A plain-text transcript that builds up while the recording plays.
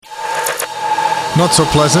Not so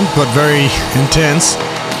pleasant, but very intense.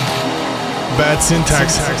 Bad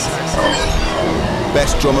syntax.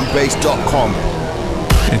 BestDrumAndBass.com.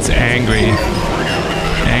 It's angry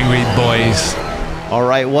boys. All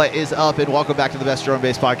right, what is up, and welcome back to the Best Drum and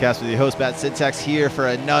Bass Podcast with your host, Bad Syntax, here for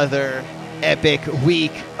another epic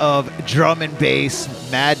week of drum and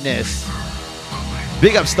bass madness.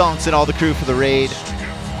 Big up Stonks and all the crew for the raid.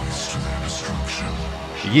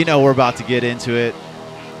 You know we're about to get into it.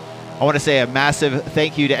 I want to say a massive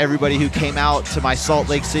thank you to everybody who came out to my Salt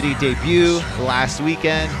Lake City debut last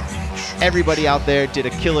weekend. Everybody out there did a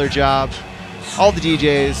killer job. All the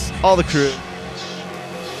DJs, all the crew.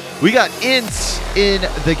 We got Ince in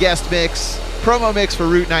the guest mix, promo mix for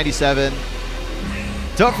Route 97.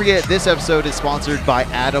 Don't forget, this episode is sponsored by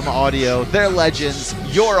Adam Audio. They're legends.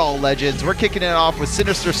 You're all legends. We're kicking it off with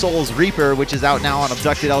Sinister Souls Reaper, which is out now on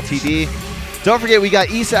Abducted LTD. Don't forget, we got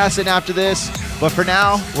Assassin after this. But for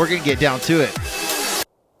now, we're going to get down to it.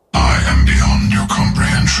 I am beyond your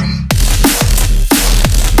comprehension.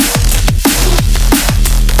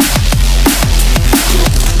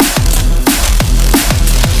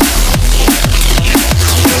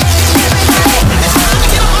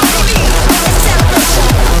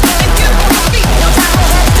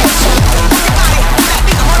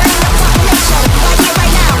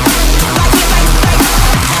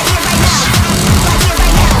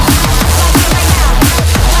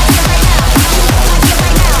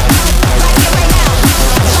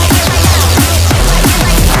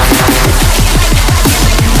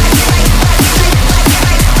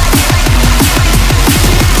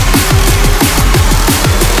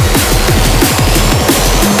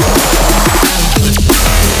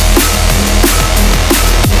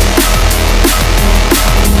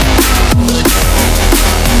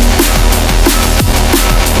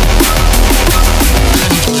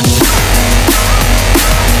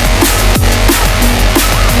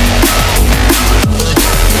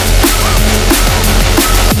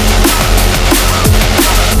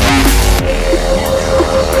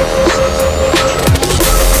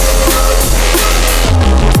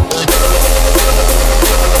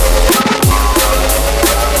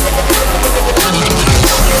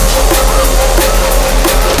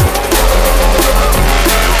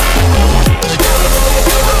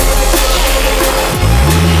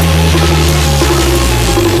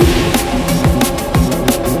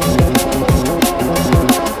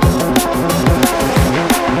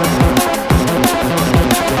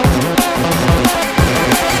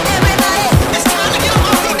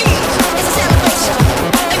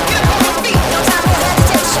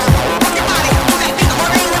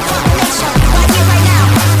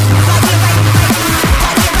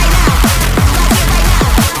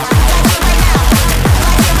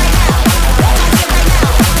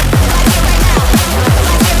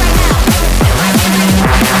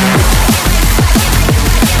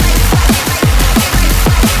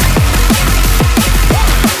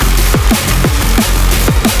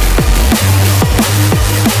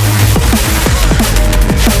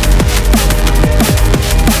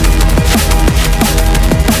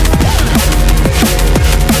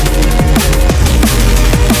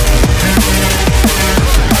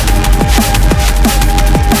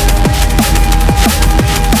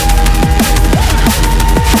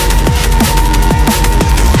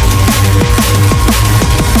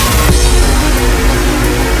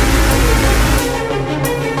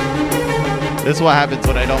 This is what happens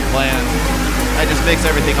when I don't plan. I just mix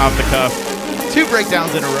everything off the cuff. 2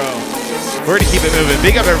 breakdowns in a row. We're going to keep it moving.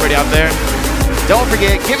 Big up everybody out there. Don't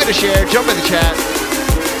forget, give it a share. Jump in the chat.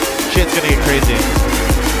 Shit's going to get crazy.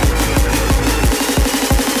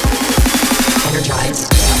 Energize.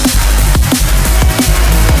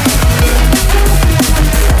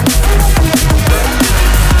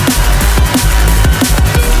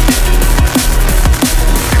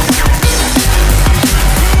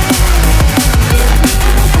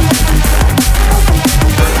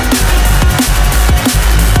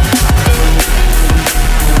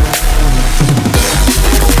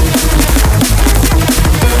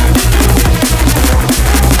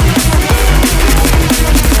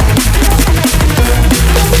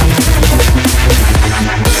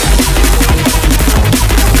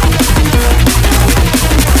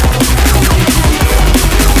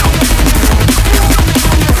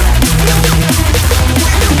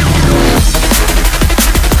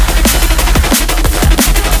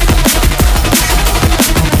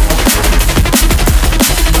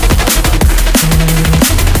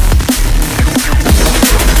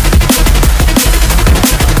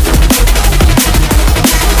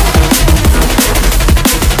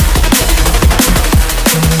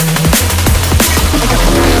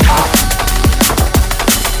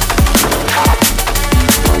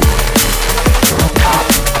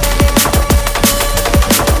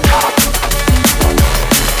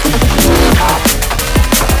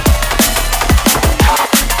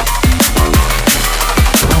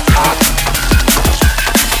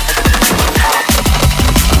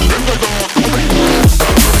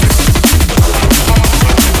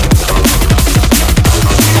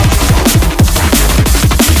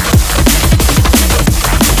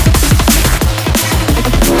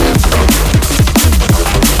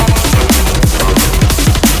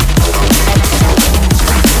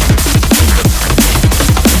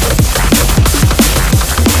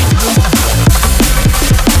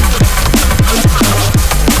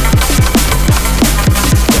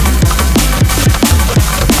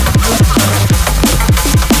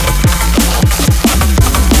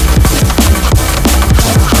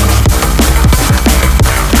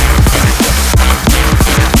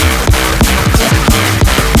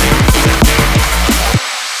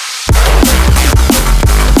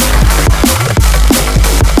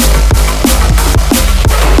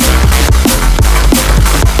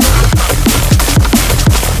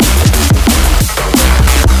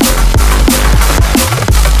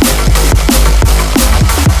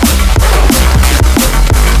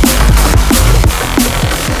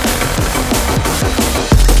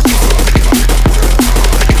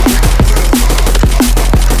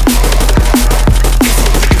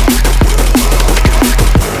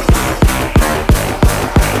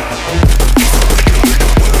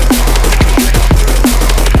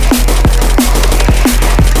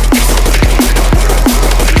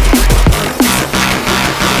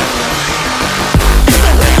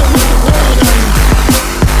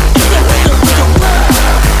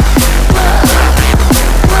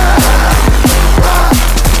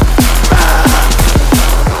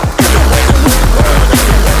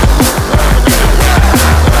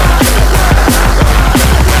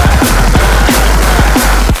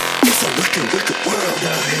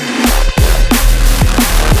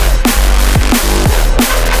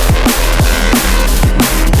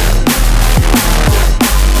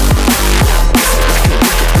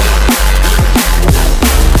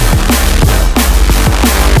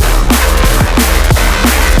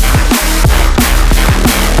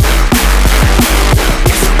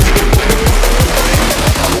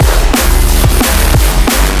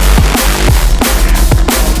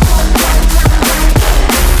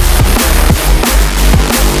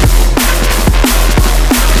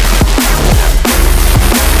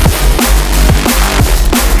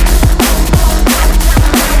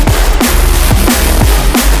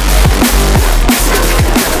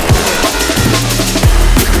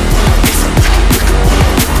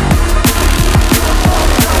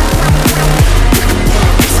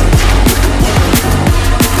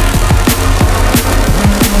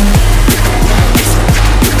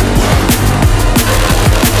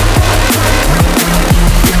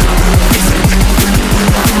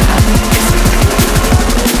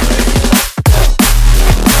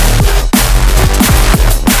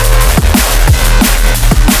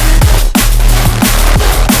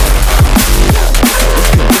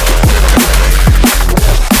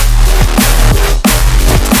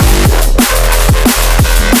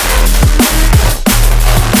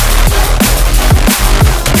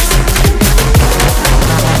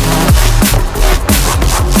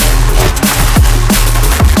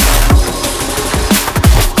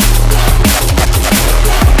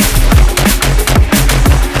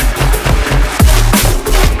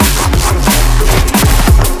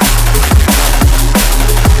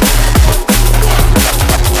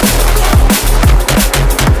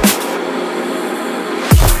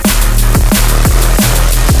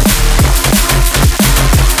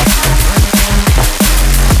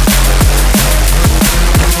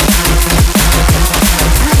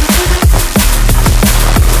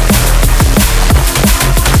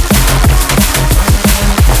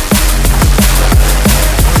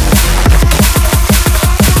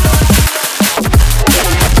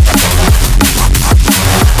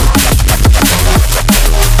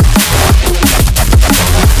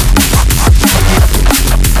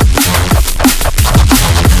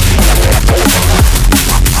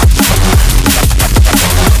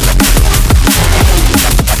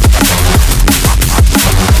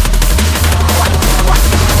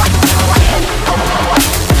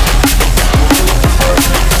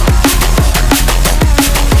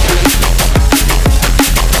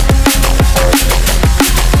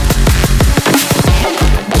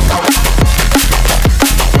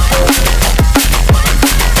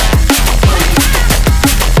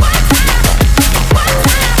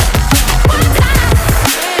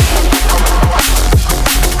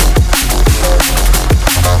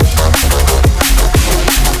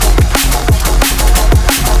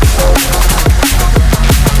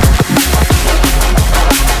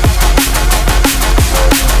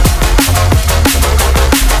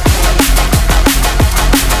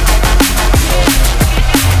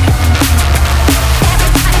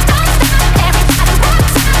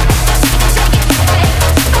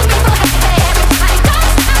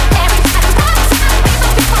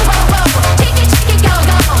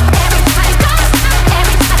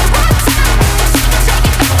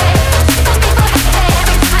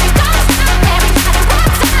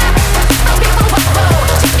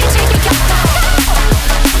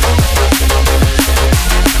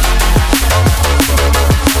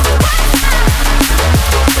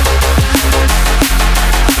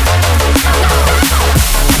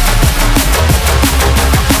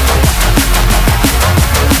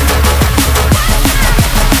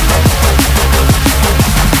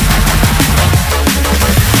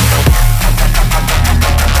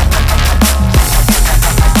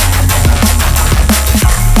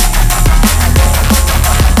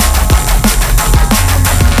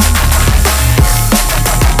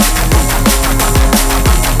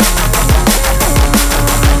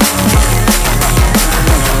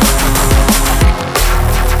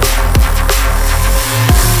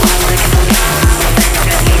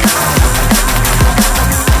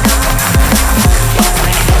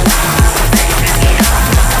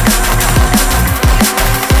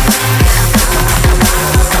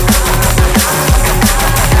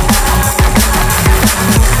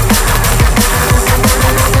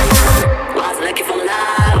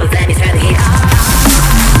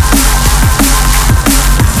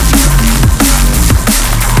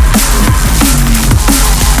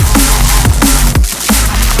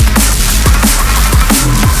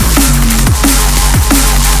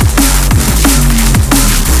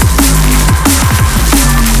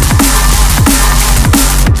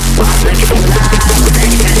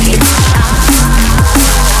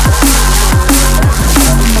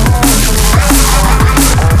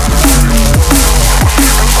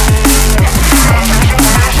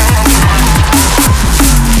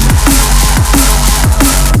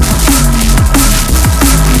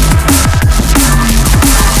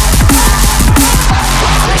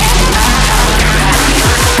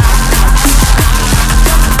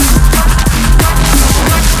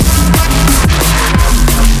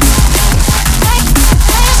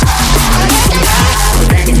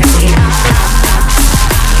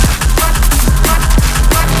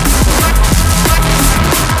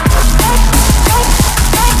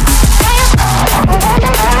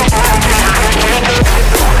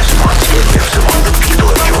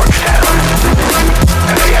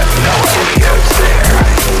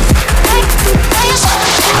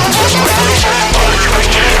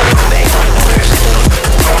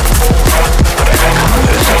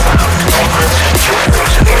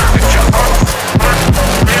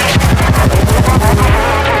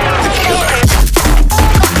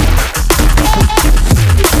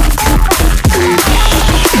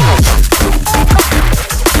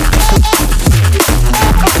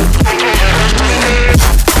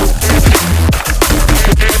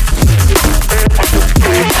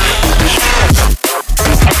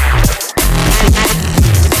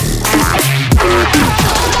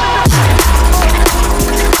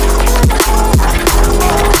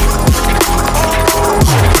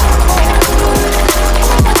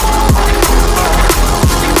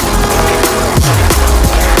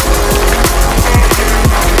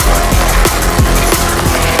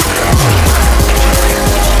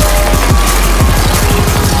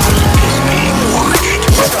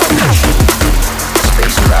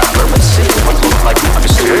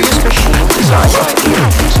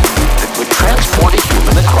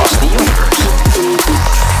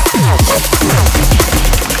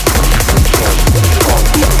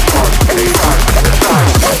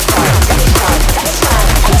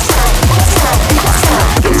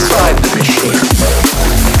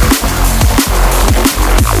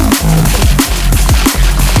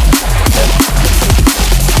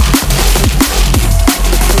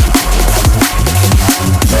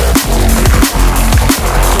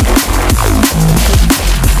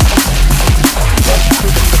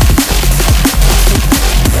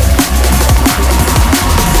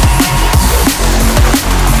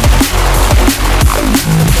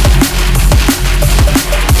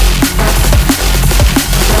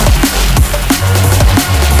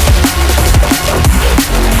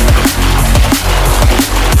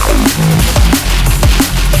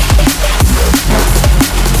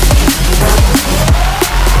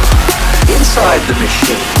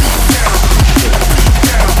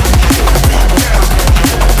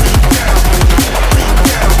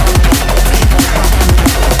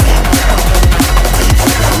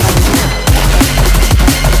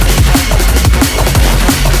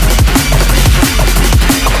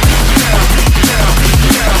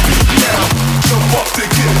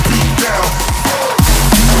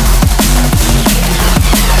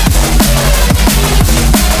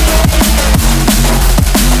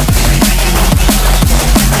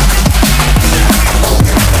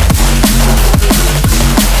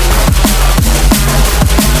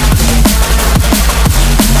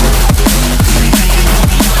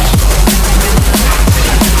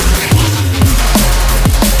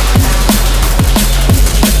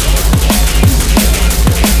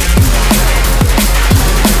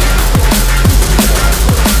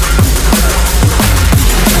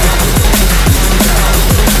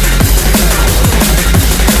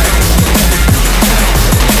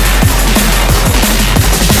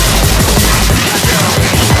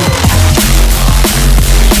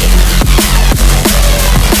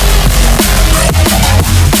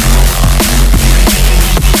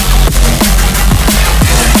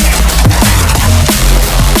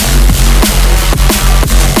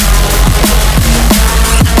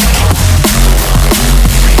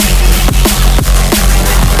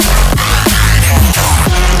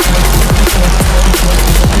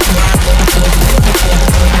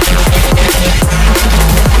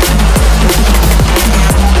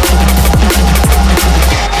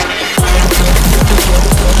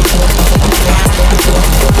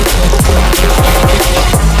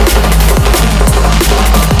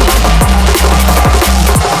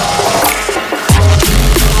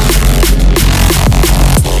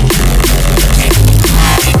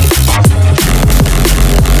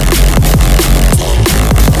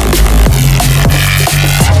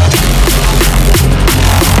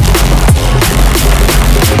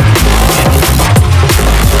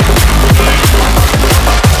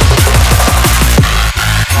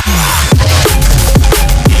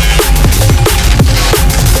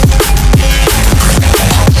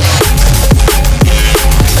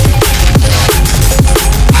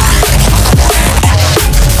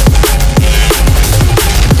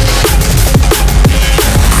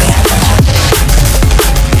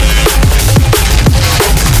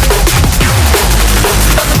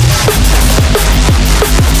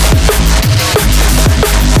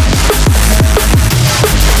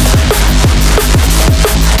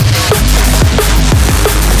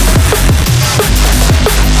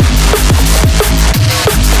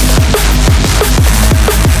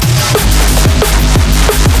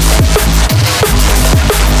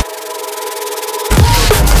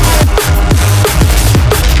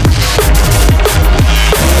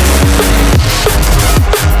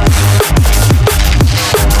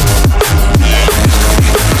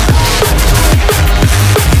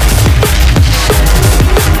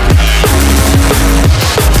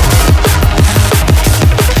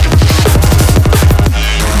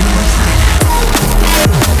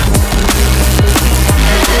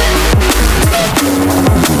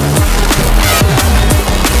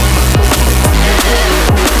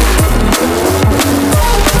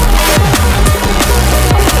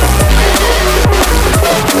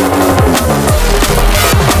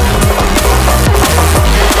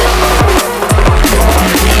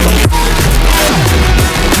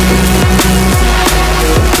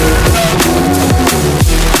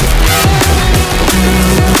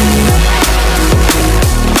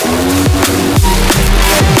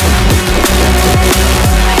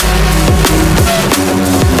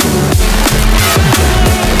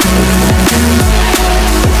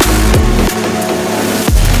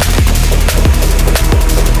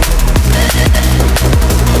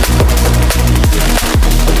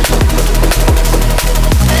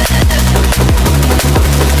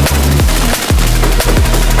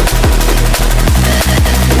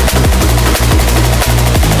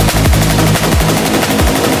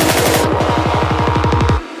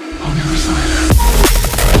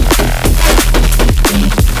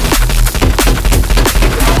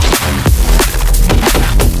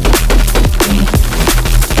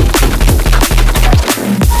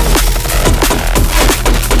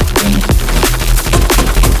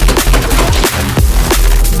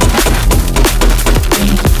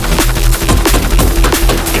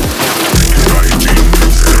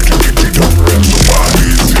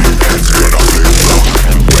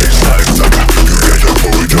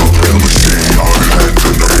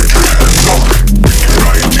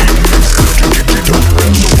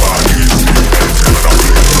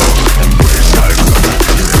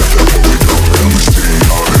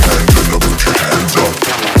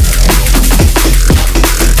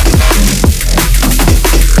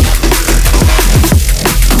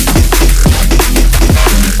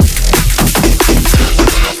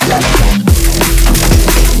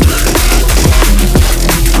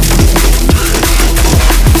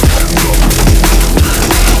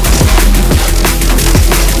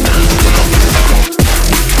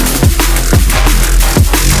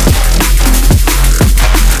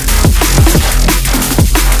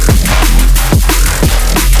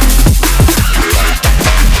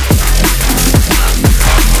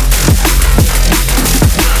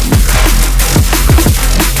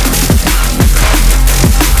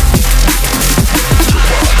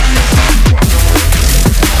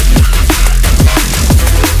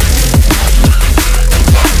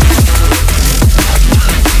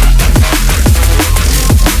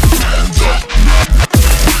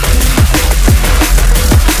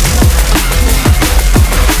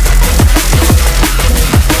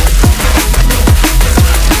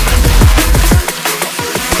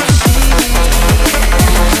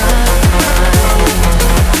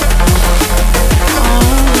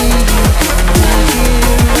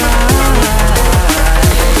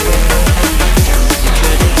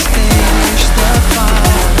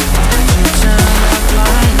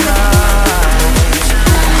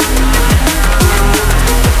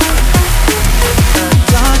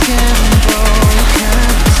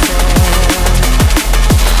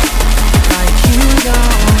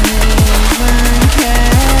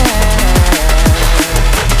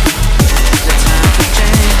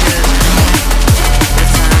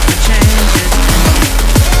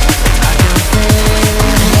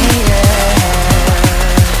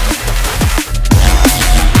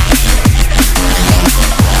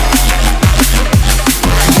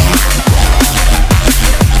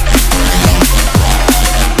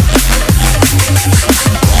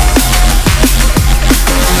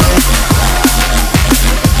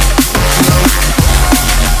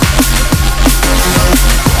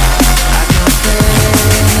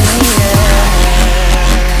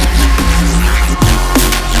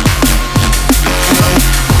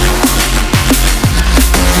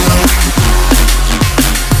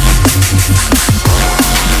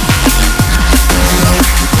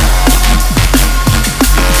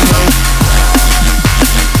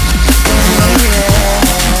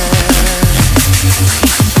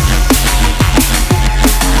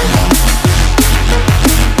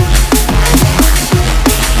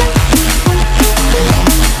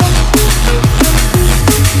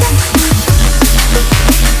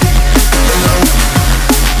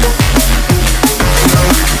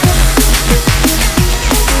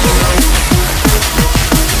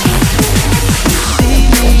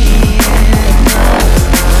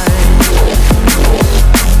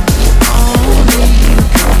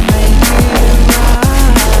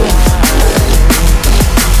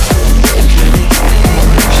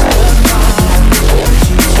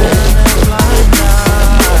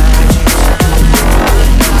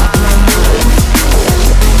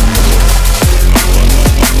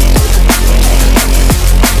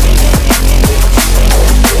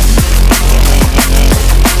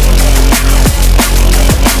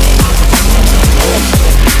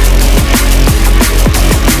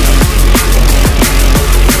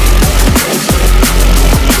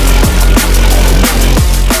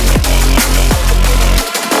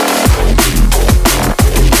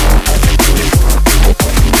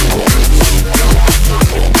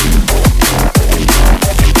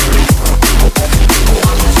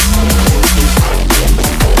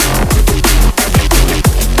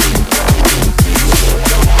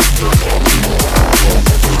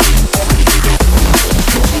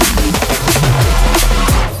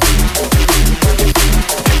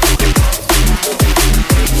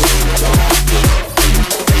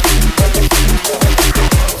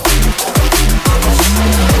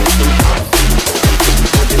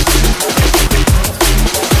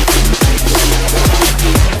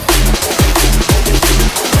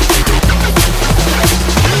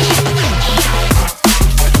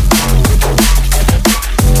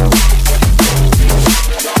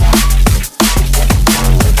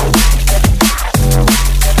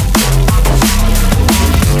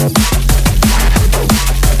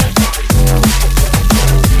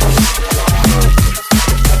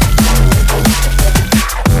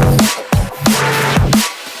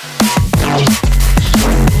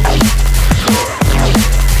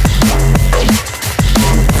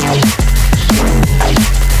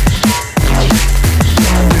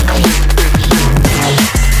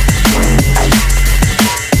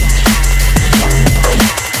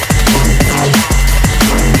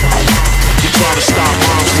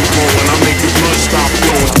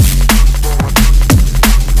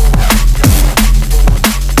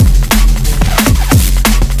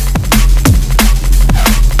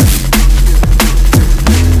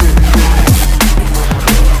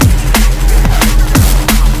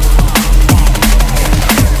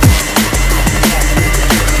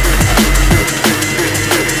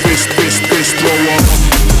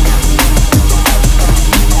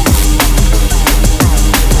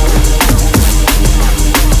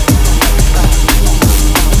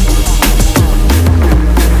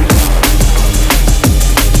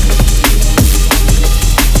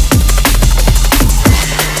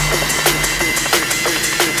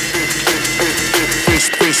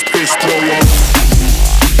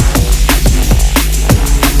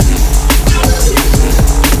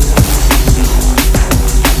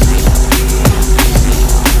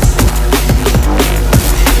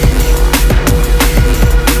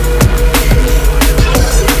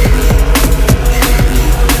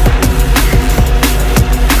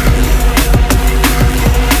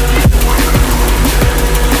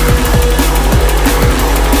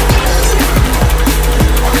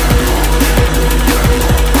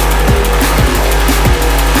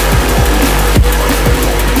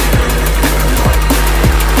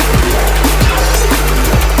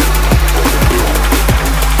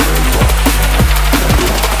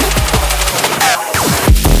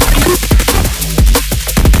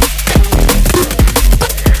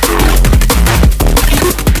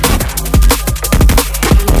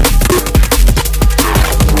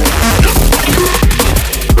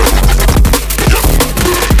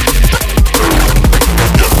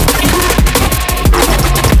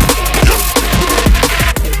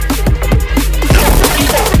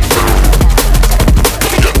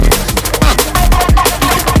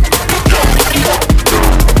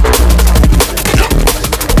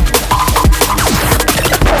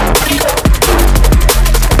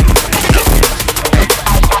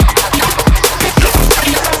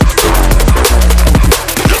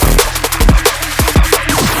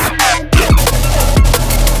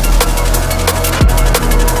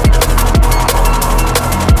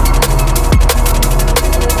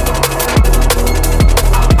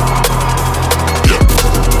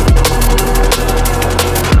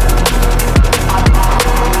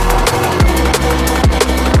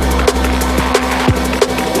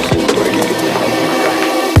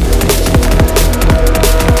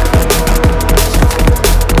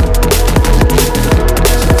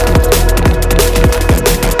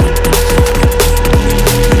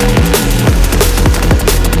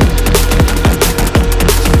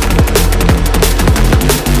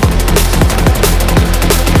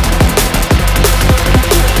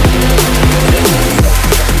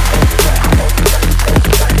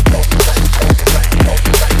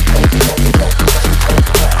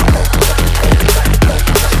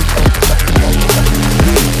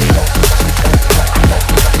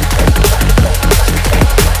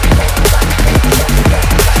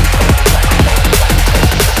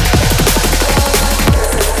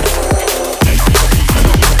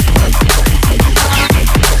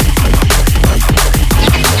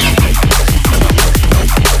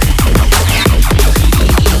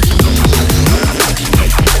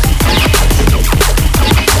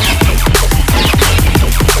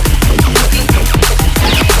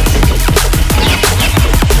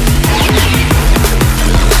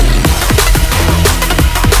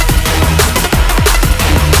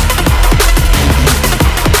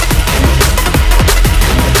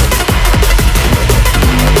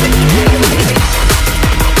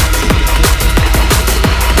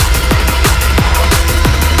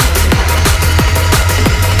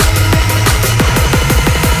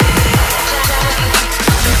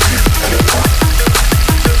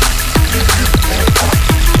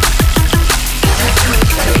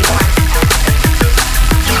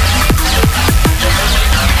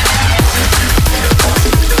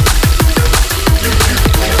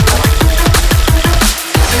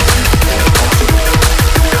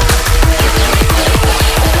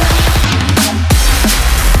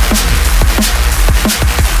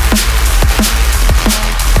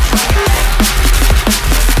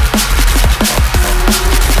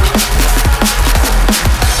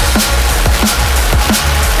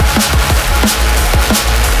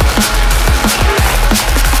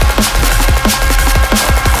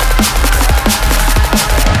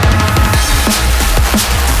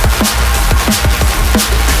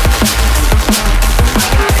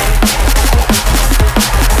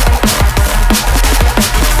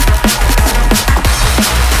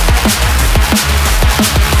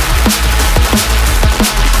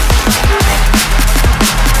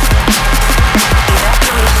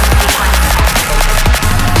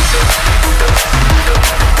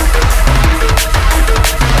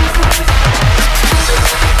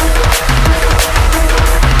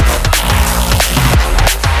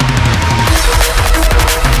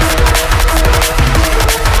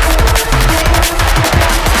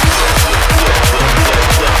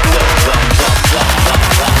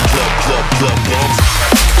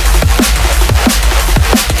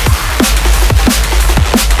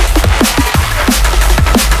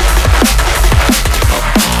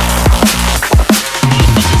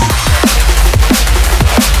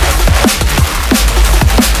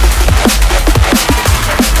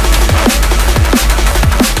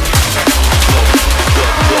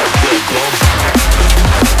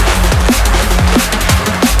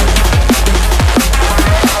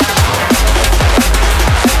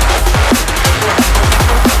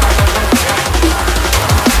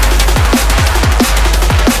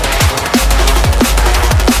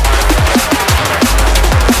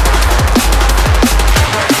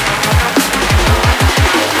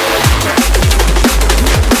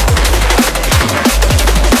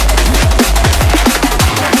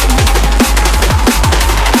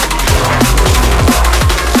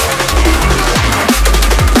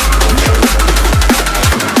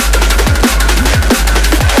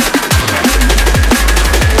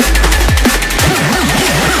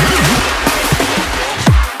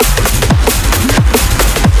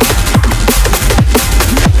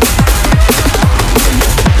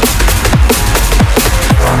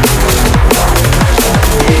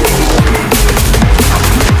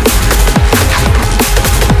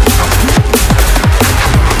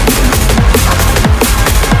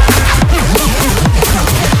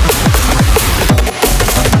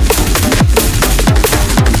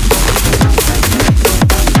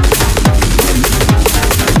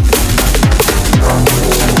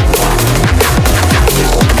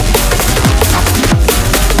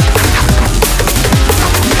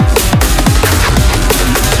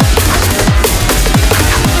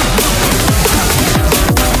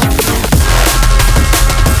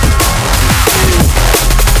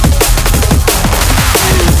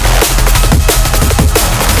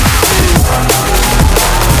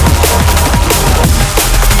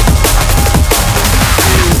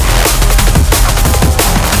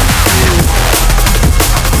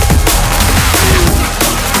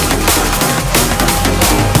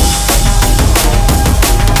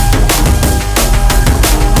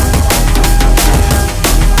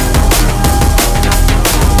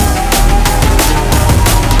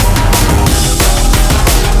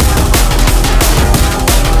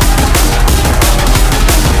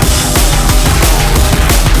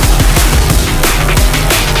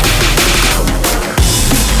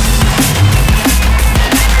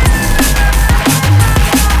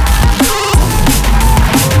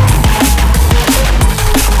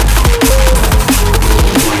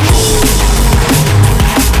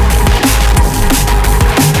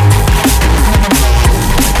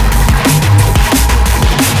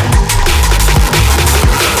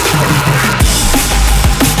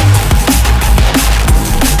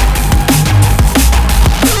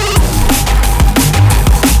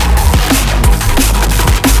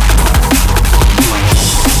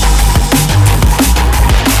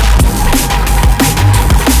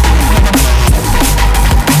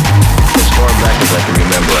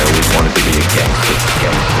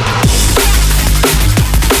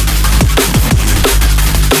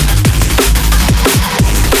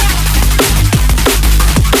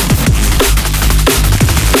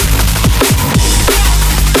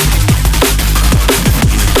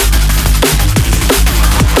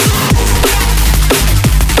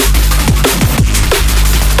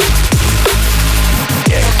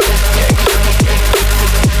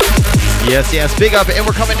 Yes. Big up. And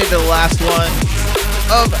we're coming into the last one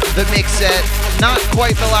of the mix set. Not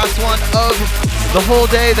quite the last one of the whole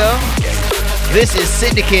day, though. This is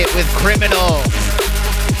Syndicate with Criminal.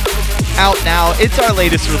 Out now. It's our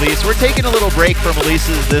latest release. We're taking a little break from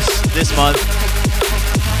releases this month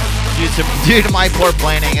due to my poor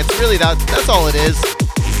planning. It's really that's all it is.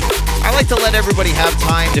 I like to let everybody have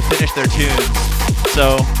time to finish their tunes.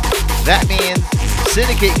 So that means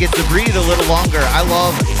Syndicate gets to breathe a little longer. I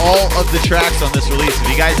love all of the tracks on this release. If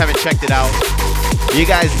you guys haven't checked it out, you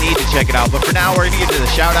guys need to check it out. But for now, we're going to get to the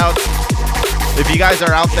shout-outs. If you guys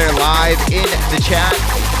are out there live in the chat,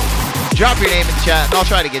 drop your name in the chat, and I'll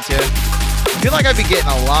try to get to it. I feel like I've been getting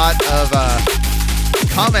a lot of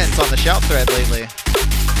comments on the shout thread lately.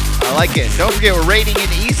 I like it. Don't forget, we're raiding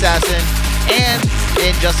into Assassin, and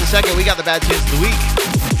in just a second, we got the bad tunes of the week.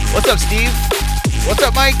 What's up, Steve? What's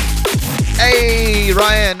up, Mike? Hey,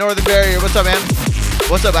 Ryan, Northern Barrier. What's up, man?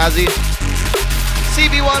 What's up, Ozzy?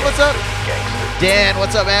 CB1, what's up? Dan,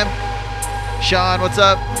 what's up, man? Sean, what's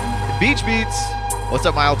up? Beach Beats. What's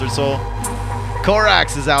up, my altered soul?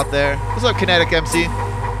 Korax is out there. What's up, Kinetic MC?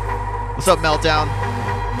 What's up, Meltdown?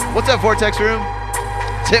 What's up, Vortex Room?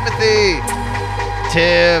 Timothy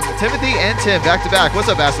and Tim, back to back. What's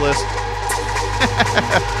up, Basilisk?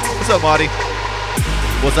 What's up, Marty?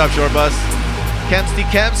 What's up, Short Bus? Kemsty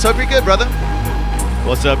Kems, hope you're good, brother.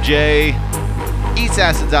 What's up, Jay?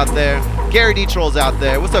 Assassin's out there. Gary D. Troll's out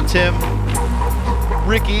there. What's up, Tim?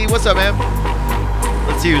 Ricky, what's up, man?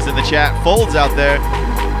 Let's see who's in the chat. Fold's out there.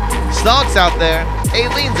 Snonk's out there.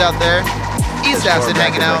 Aileen's out there. Assassin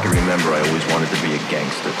hanging out. I can remember, I always wanted to be a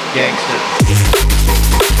gangster.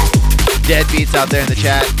 Deadbeat's out there in the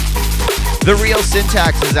chat. The real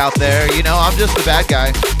Syntax is out there. You know, I'm just the bad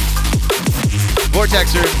guy.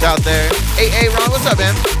 Vortex Room's out there. Hey, Ron, what's up,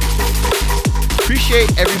 man?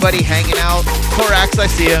 Appreciate everybody hanging out. Korax, I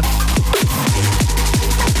see ya.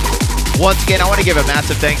 Once again, I want to give a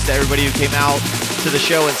massive thanks to everybody who came out to the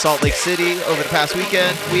show in Salt Lake City over the past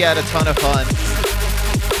weekend. We had a ton of fun.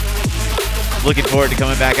 Looking forward to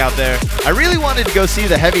coming back out there. I really wanted to go see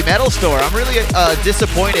the heavy metal store. I'm really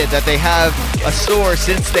disappointed that they have a store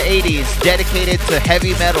since the 80s dedicated to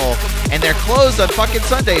heavy metal, and they're closed on fucking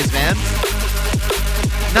Sundays, man.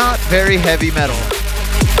 Not very heavy metal.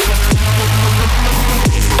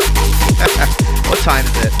 What time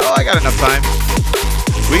is it? Oh, I got enough time.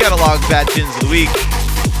 We got a long bad tunes of the week.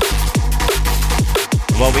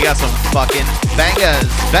 Well, we got some fucking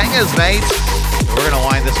bangers, mate. We're gonna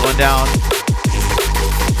wind this one down.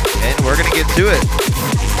 And we're going to get to it.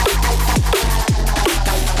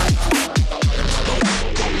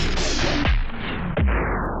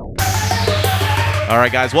 All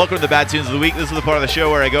right, guys, welcome to the Bad Tunes of the Week. This is the part of the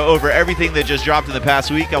show where I go over everything that just dropped in the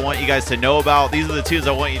past week. I want you guys to know about. These are the tunes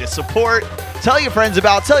I want you to support. Tell your friends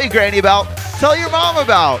about. Tell your granny about. Tell your mom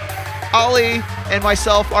about. Ollie and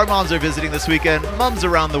myself, our moms are visiting this weekend. Moms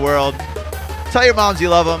around the world. Tell your moms you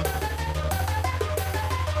love them.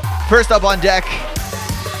 First up on deck,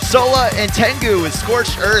 Sola and Tengu with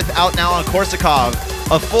Scorched Earth out now on Korsakov.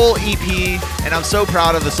 A full EP, and I'm so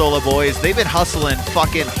proud of the Sola boys. They've been hustling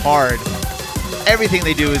fucking hard. Everything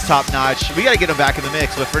they do is top notch. We gotta get them back in the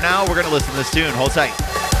mix, but for now, we're gonna listen to this tune. Hold tight.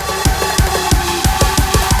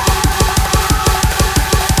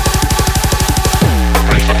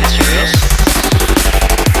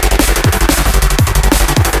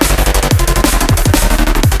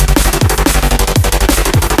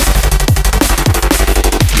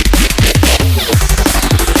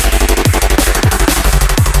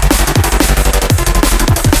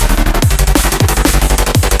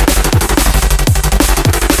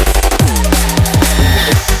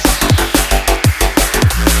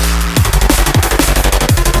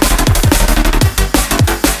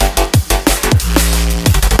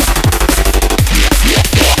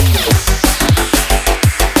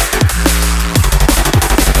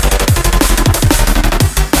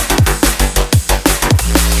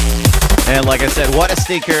 And like I said, what a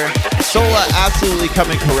stinker. Sola absolutely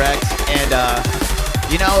coming correct. And,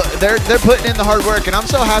 you know, they're putting in the hard work. And I'm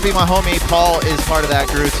so happy my homie Paul is part of that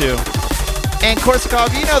crew, too. And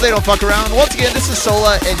Korsakov, you know they don't fuck around. Once again, this is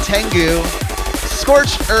Sola and Tengu.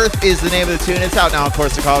 Scorched Earth is the name of the tune. It's out now on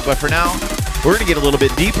Korsakov. But for now, we're going to get a little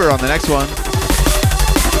bit deeper on the next one.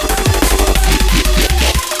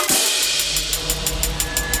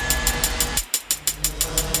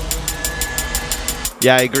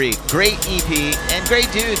 Yeah, I agree. Great EP and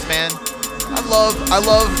great dudes, man. I love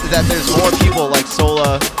that there's more people like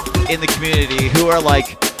Sola in the community who are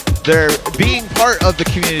like, they're being part of the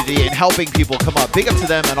community and helping people come up. Big up to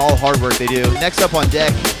them and all the hard work they do. Next up on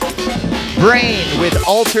deck, Brain with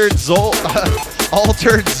Altered Zone.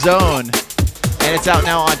 And it's out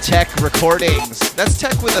now on Tech Recordings. That's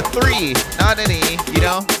Tech with a 3, not an E, you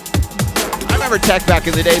know? I remember Tech back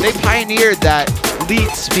in the day. They pioneered that lead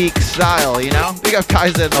speak style, you know? Big up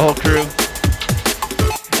Kaizen and the whole crew.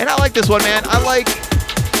 And I like this one, man. I like,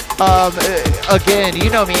 again, you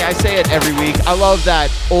know me, I say it every week. I love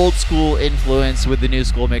that old school influence with the new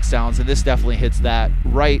school mixdowns, and this definitely hits that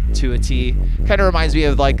right to a T. Kind of reminds me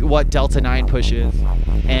of like what Delta 9 pushes.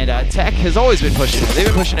 And Tech has always been pushing it. They've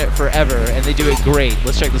been pushing it forever, and they do it great.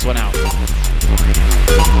 Let's check this one out.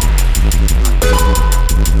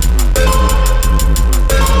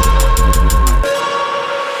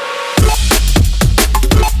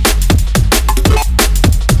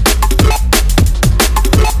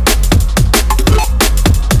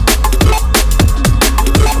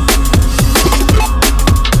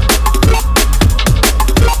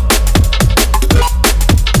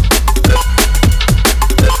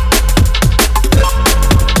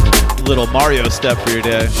 Little Mario step for your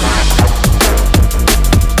day.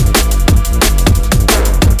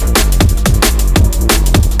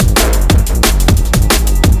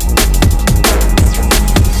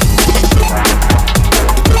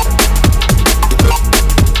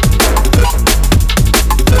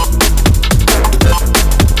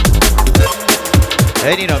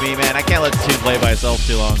 And you know me, man, I can't let the tune play by itself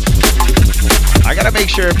too long. I gotta make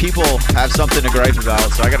sure people have something to gripe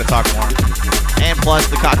about, so I gotta talk more. And plus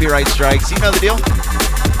the copyright strikes, you know the deal.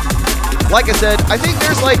 Like I said, I think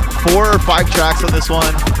there's like 4 or 5 tracks on this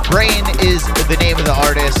one. Brain is the name of the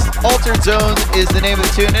artist. Altered Zones is the name of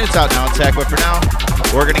the tune, and it's out now on Tech. But for now,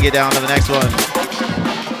 we're gonna get down to the next one.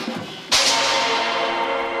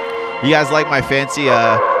 You guys like my fancy,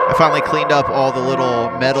 I finally cleaned up all the little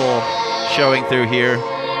metal showing through here.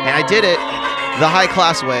 And I did it the high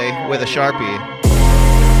class way with a Sharpie.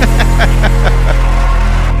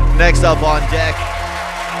 Next up on deck,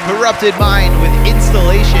 Corrupted Mind with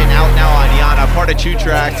Installation, out now on Yana, part of 2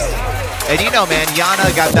 tracks. And you know, man,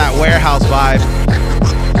 Yana got that warehouse vibe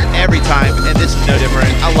every time, and this is no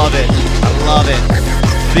different. I love it. I love it.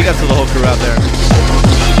 Big up to the whole crew out there.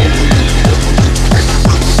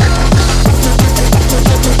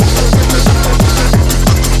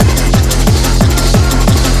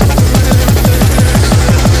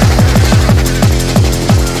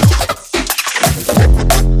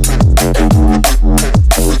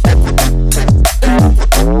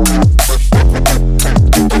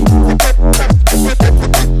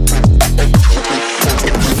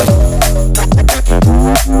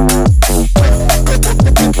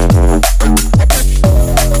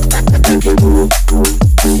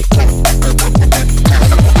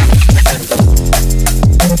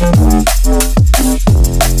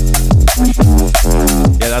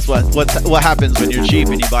 What happens when you're cheap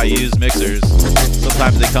and you buy used mixers.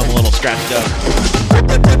 Sometimes they come a little scratched up.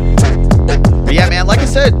 But yeah, man, like I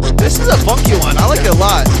said, this is a funky one. I like it a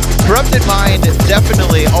lot. Corrupted Mind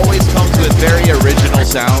definitely always comes with very original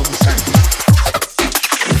sounds.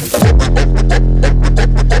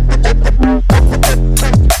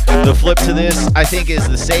 The flip to this, I think, is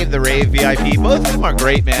the Save the Rave VIP. Both of them are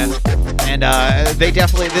great, man. And they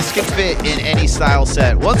definitely, this can fit in any style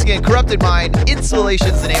set. Once again, Corrupted Mind,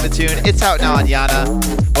 Installation's the name of the tune. It's out now on Yana.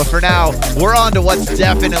 But for now, we're on to what's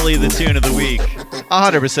definitely the tune of the week.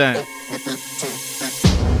 100%.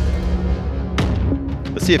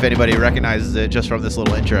 Let's see if anybody recognizes it just from this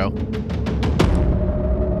little intro.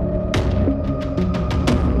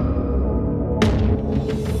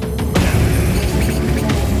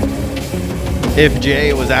 If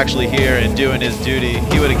Jay was actually here and doing his duty,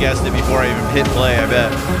 he would have guessed it before I even hit play, I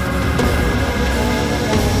bet.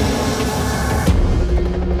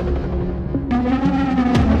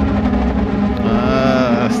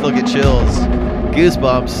 I still get chills.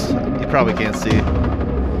 Goosebumps. You probably can't see.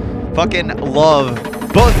 Fucking love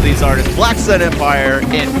both of these artists. Black Sun Empire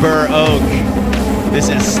and Burr Oak. This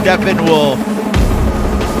is Steppenwolf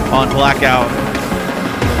on Blackout.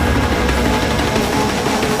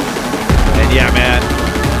 Yeah, man,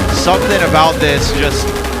 something about this just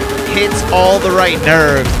hits all the right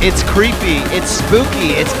nerves. It's creepy, it's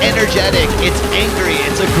spooky, it's energetic, it's angry,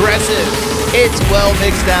 it's aggressive, it's well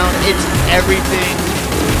mixed down, it's everything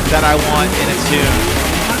that I want in a tune.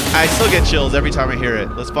 I still get chills every time I hear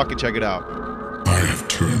it. Let's fucking check it out. I have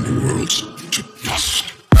turned the worlds to dust.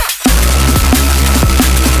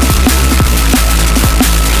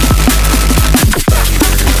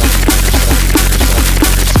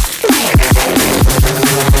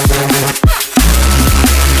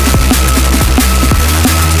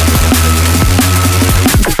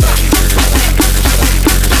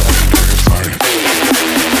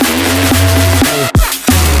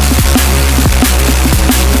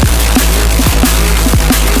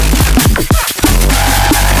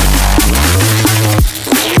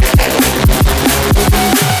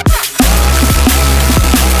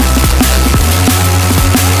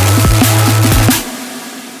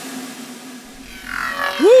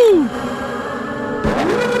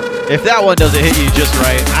 If that one doesn't hit you just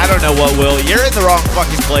right, I don't know what will. You're in the wrong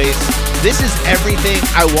fucking place. This is everything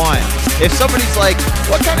I want. If somebody's like,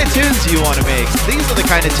 what kind of tunes do you want to make? These are the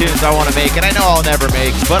kind of tunes I want to make, and I know I'll never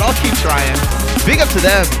make, but I'll keep trying. Big up to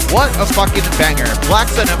them. What a fucking banger. Black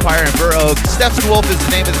Sun Empire and Burr Oak. Steppenwolf is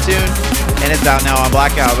the name of the tune, and it's out now on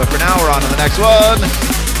Blackout. But for now, we're on to the next one.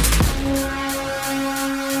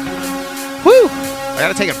 Whew! I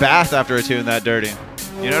gotta take a bath after a tune that dirty.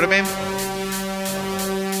 You know what I mean?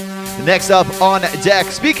 Next up on deck,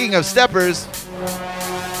 speaking of steppers,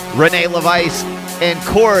 Rene LeVice and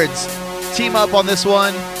Chords team up on this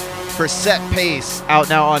one for Set Pace, out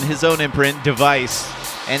now on his own imprint, Device,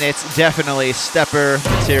 and it's definitely stepper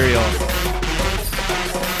material.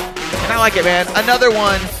 And I like it, man. Another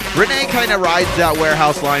one, Rene kind of rides that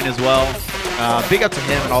warehouse line as well. Big up to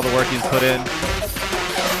him and all the work he's put in.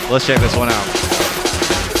 Let's check this one out.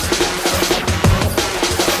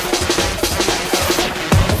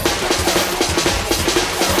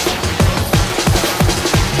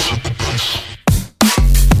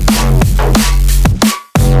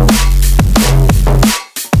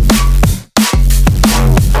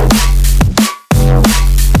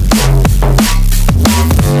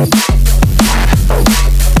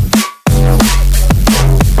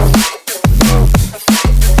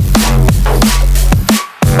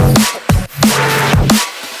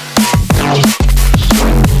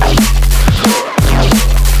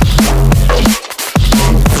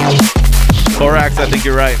 I think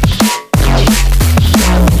you're right.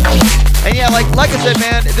 And yeah, like I said,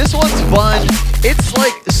 man, this one's fun. It's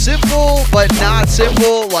like simple, but not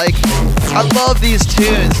simple. Like, I love these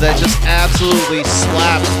tunes that just absolutely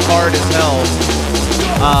slap hard as hell.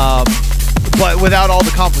 But without all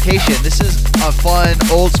the complication. This is a fun,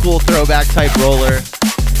 old school throwback type roller.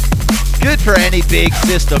 Good for any big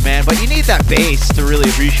system, man, but you need that bass to really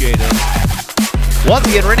appreciate it. Once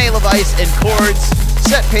again, Rene LeVice and Chords.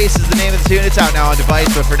 Set Pace is the name of the tune. It's out now on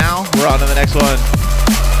Device, but for now, we're on to the next one.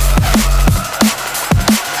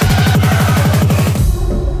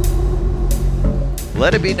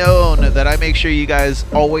 Let it be known that I make sure you guys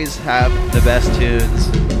always have the best tunes.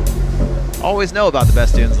 Always know about the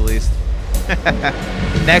best tunes, at least.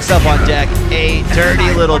 Next up on deck, a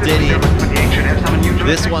dirty little ditty.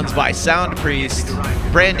 This one's by Sound Priest.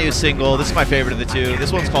 Brand new single. This is my favorite of the two.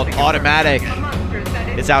 This one's called Automatic.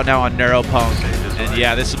 It's out now on Neuropunk. And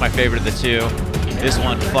yeah, this is my favorite of the two. This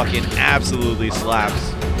one fucking absolutely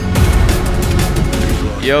slaps.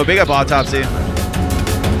 Yo, big up Autopsy.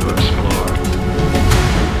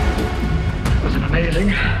 Was it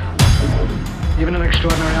amazing? Even an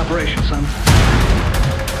extraordinary operation, son.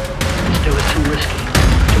 Still, it's too risky,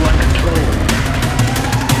 too uncontrolled.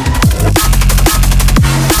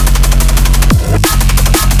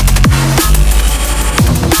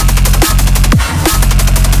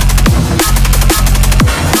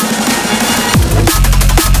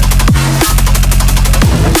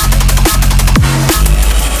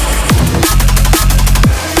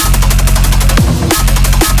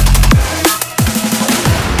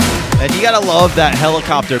 And you gotta love that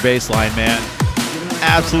helicopter bass line, man.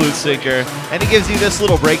 Absolute sinker. And it gives you this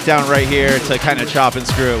little breakdown right here to kind of chop and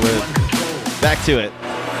screw it with. Back to it.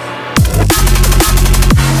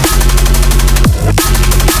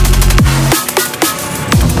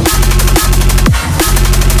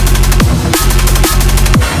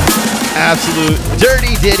 Absolute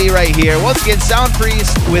dirty ditty right here. Once again, Sound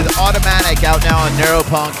Priest with Automatic out now on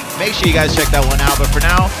Neuropunk. Make sure you guys check that one out. But for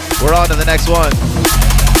now, we're on to the next one.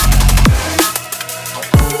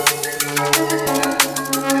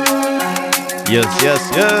 Yes, yes,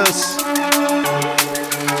 yes.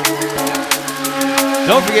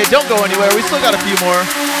 Don't forget, don't go anywhere. We still got a few more,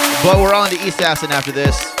 but we're on to East Aston after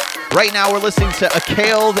this. Right now, we're listening to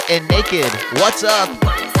Akaled and Naked. What's up?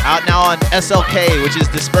 Out now on SLK, which is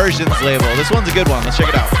Dispersion's label. This one's a good one. Let's check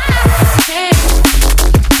it out.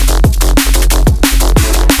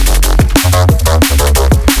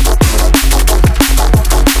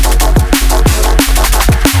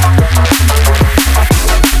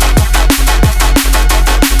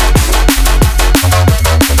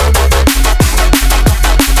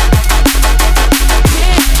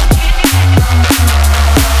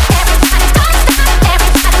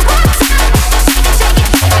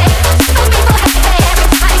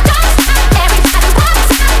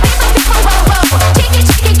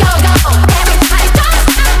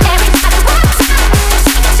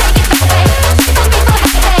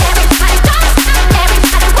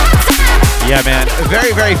 Yeah, man,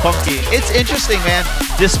 very, very funky. It's interesting, man.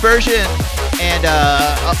 Dispersion and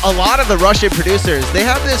a lot of the Russian producers, they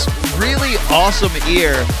have this really awesome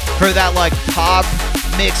ear for that like pop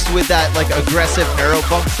mixed with that like aggressive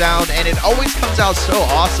neurofunk sound, and it always comes out so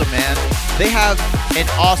awesome, man. They have an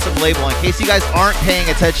awesome label. In case you guys aren't paying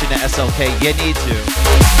attention to SLK, you need to.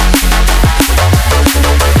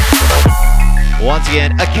 Once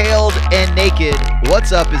again, Akhaled and Naked.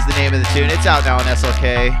 What's Up is the name of the tune. It's out now on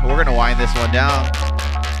SLK. We're gonna wind this one down.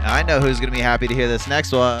 Now, I know who's gonna be happy to hear this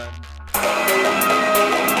next one.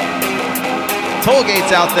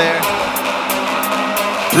 Tollgate's out there,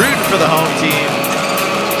 rooting for the home team.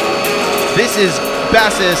 This is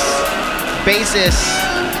Basis,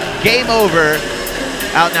 Game Over,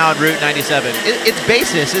 out now on Route 97. It's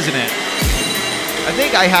Basis, isn't it? I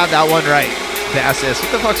think I have that one right. Basis.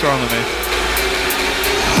 What the fuck's wrong with me?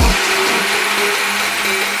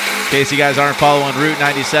 In case you guys aren't following Route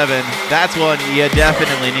 97, that's one you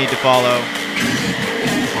definitely need to follow.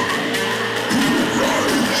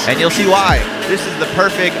 And you'll see why. This is the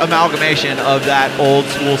perfect amalgamation of that old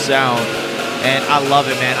school sound. And I love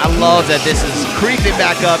it, man. I love that this is creeping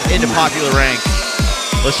back up into popular rank.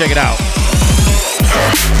 Let's check it out.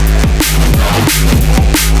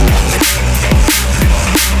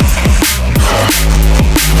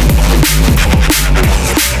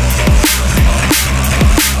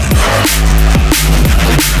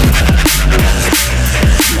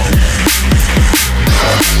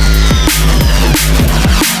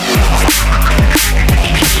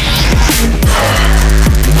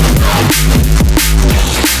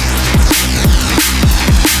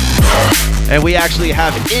 And we actually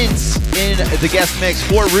have Ince in the guest mix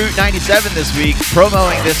for Route 97 this week,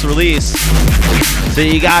 promoting this release. So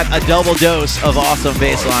you got a double dose of awesome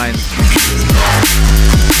bass lines.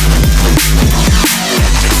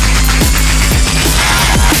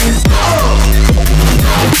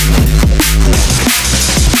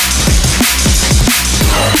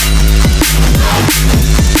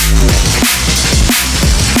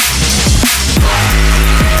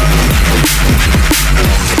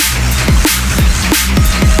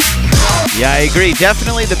 Yeah, I agree.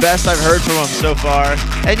 Definitely the best I've heard from him so far.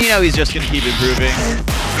 And you know he's just going to keep improving.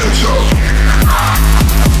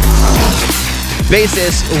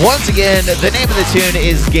 Basis, once again, the name of the tune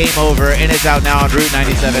is Game Over, and it's out now on Route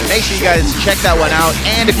 97. Make sure you guys check that one out.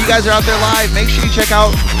 And if you guys are out there live, make sure you check out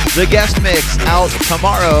the guest mix out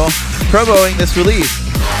tomorrow, promoting this release.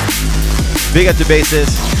 Big up to Basis,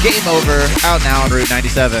 Game Over, out now on Route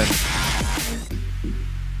 97.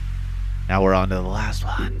 Now we're on to the last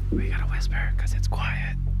one. We gotta whisper because it's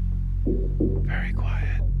quiet. Very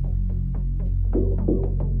quiet.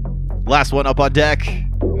 Last one up on deck.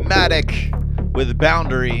 Matic with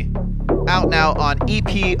Boundary. Out now on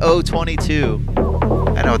EP 022.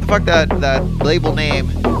 I know what the fuck that label name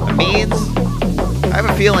means. I have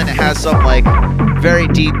a feeling it has some like very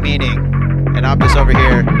deep meaning. And I'm just over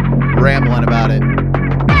here rambling about it.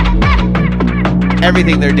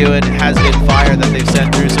 Everything they're doing has been fire that they've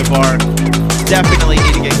sent through so far. Definitely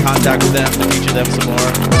need to get in contact with them to feature them some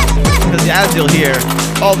more. Because as you'll hear,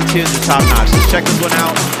 all the tunes are top notch. Let's check this one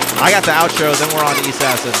out. I got the outro, then we're on to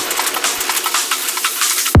Assassin.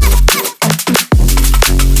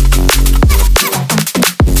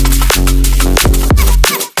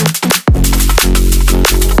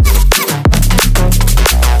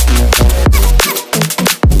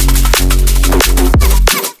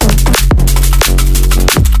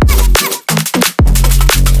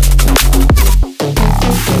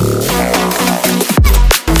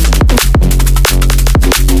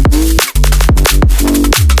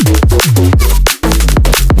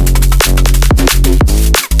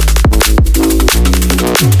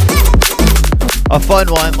 A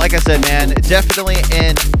fun one, like I said, man, definitely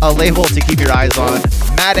in a label to keep your eyes on.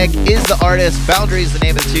 Matic is the artist, Boundary is the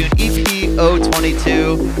name of the tune, EP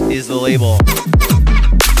 022 is the label.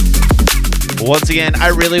 Once again, I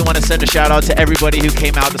really want to send a shout out to everybody who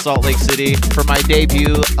came out to Salt Lake City for my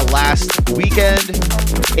debut last weekend.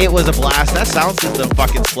 It was a blast. That sound system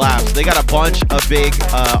fucking slaps. They got a bunch of big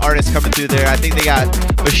artists coming through there. I think they got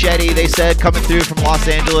Machete, they said, coming through from Los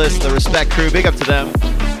Angeles, the Respect crew, big up to them.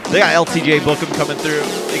 They got LTJ Bookham coming through.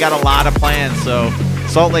 They got a lot of plans, so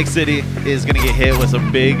Salt Lake City is going to get hit with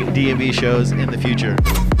some big D&B shows in the future.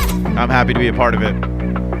 I'm happy to be a part of it.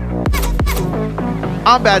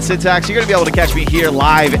 I'm Bad Syntax. You're going to be able to catch me here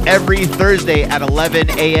live every Thursday at 11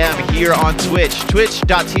 a.m. here on Twitch,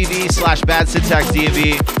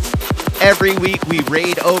 twitch.tv/BadSyntaxDNB. Every week we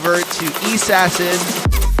raid over to Assassin.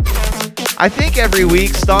 I think every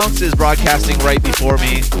week Stonks is broadcasting right before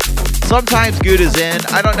me. Sometimes Good is in.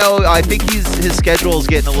 I don't know. I think his schedule is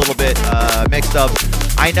getting a little bit mixed up.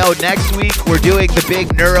 I know next week we're doing the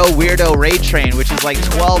big Neuro Weirdo Raid Train, which is like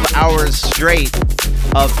 12 hours straight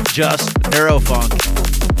of just Neurofunk.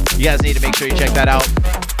 You guys need to make sure you check that out.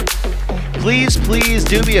 Please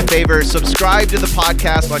do me a favor. Subscribe to the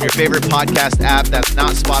podcast on your favorite podcast app that's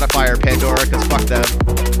not Spotify or Pandora, because fuck them.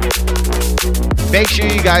 Make sure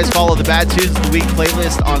you guys follow the Bad Tunes of the Week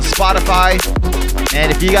playlist on Spotify.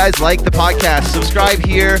 And if you guys like the podcast, subscribe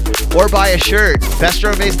here or buy a shirt.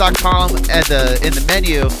 bestdrumandbass.com and in the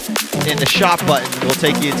menu, in the shop button, will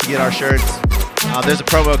take you to get our shirts. There's a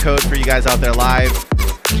promo code for you guys out there live.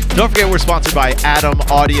 Don't forget we're sponsored by Adam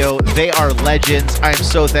Audio. They are legends. I am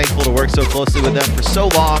so thankful to work so closely with them for so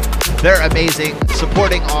long. They're amazing,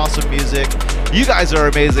 supporting awesome music. You guys are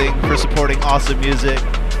amazing for supporting awesome music.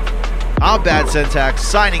 I'm Bad Syntax,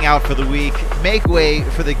 signing out for the week. Make way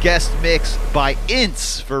for the guest mix by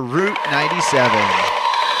Ince for Route 97.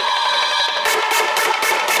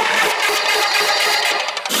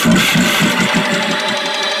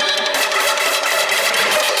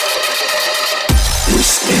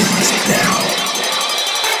 This ends now.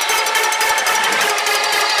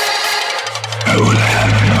 I will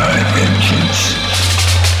have my vengeance.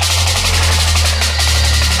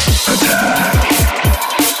 Attack.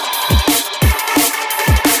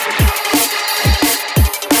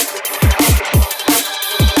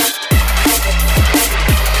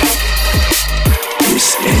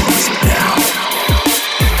 This ends now.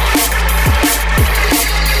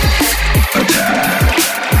 Attack.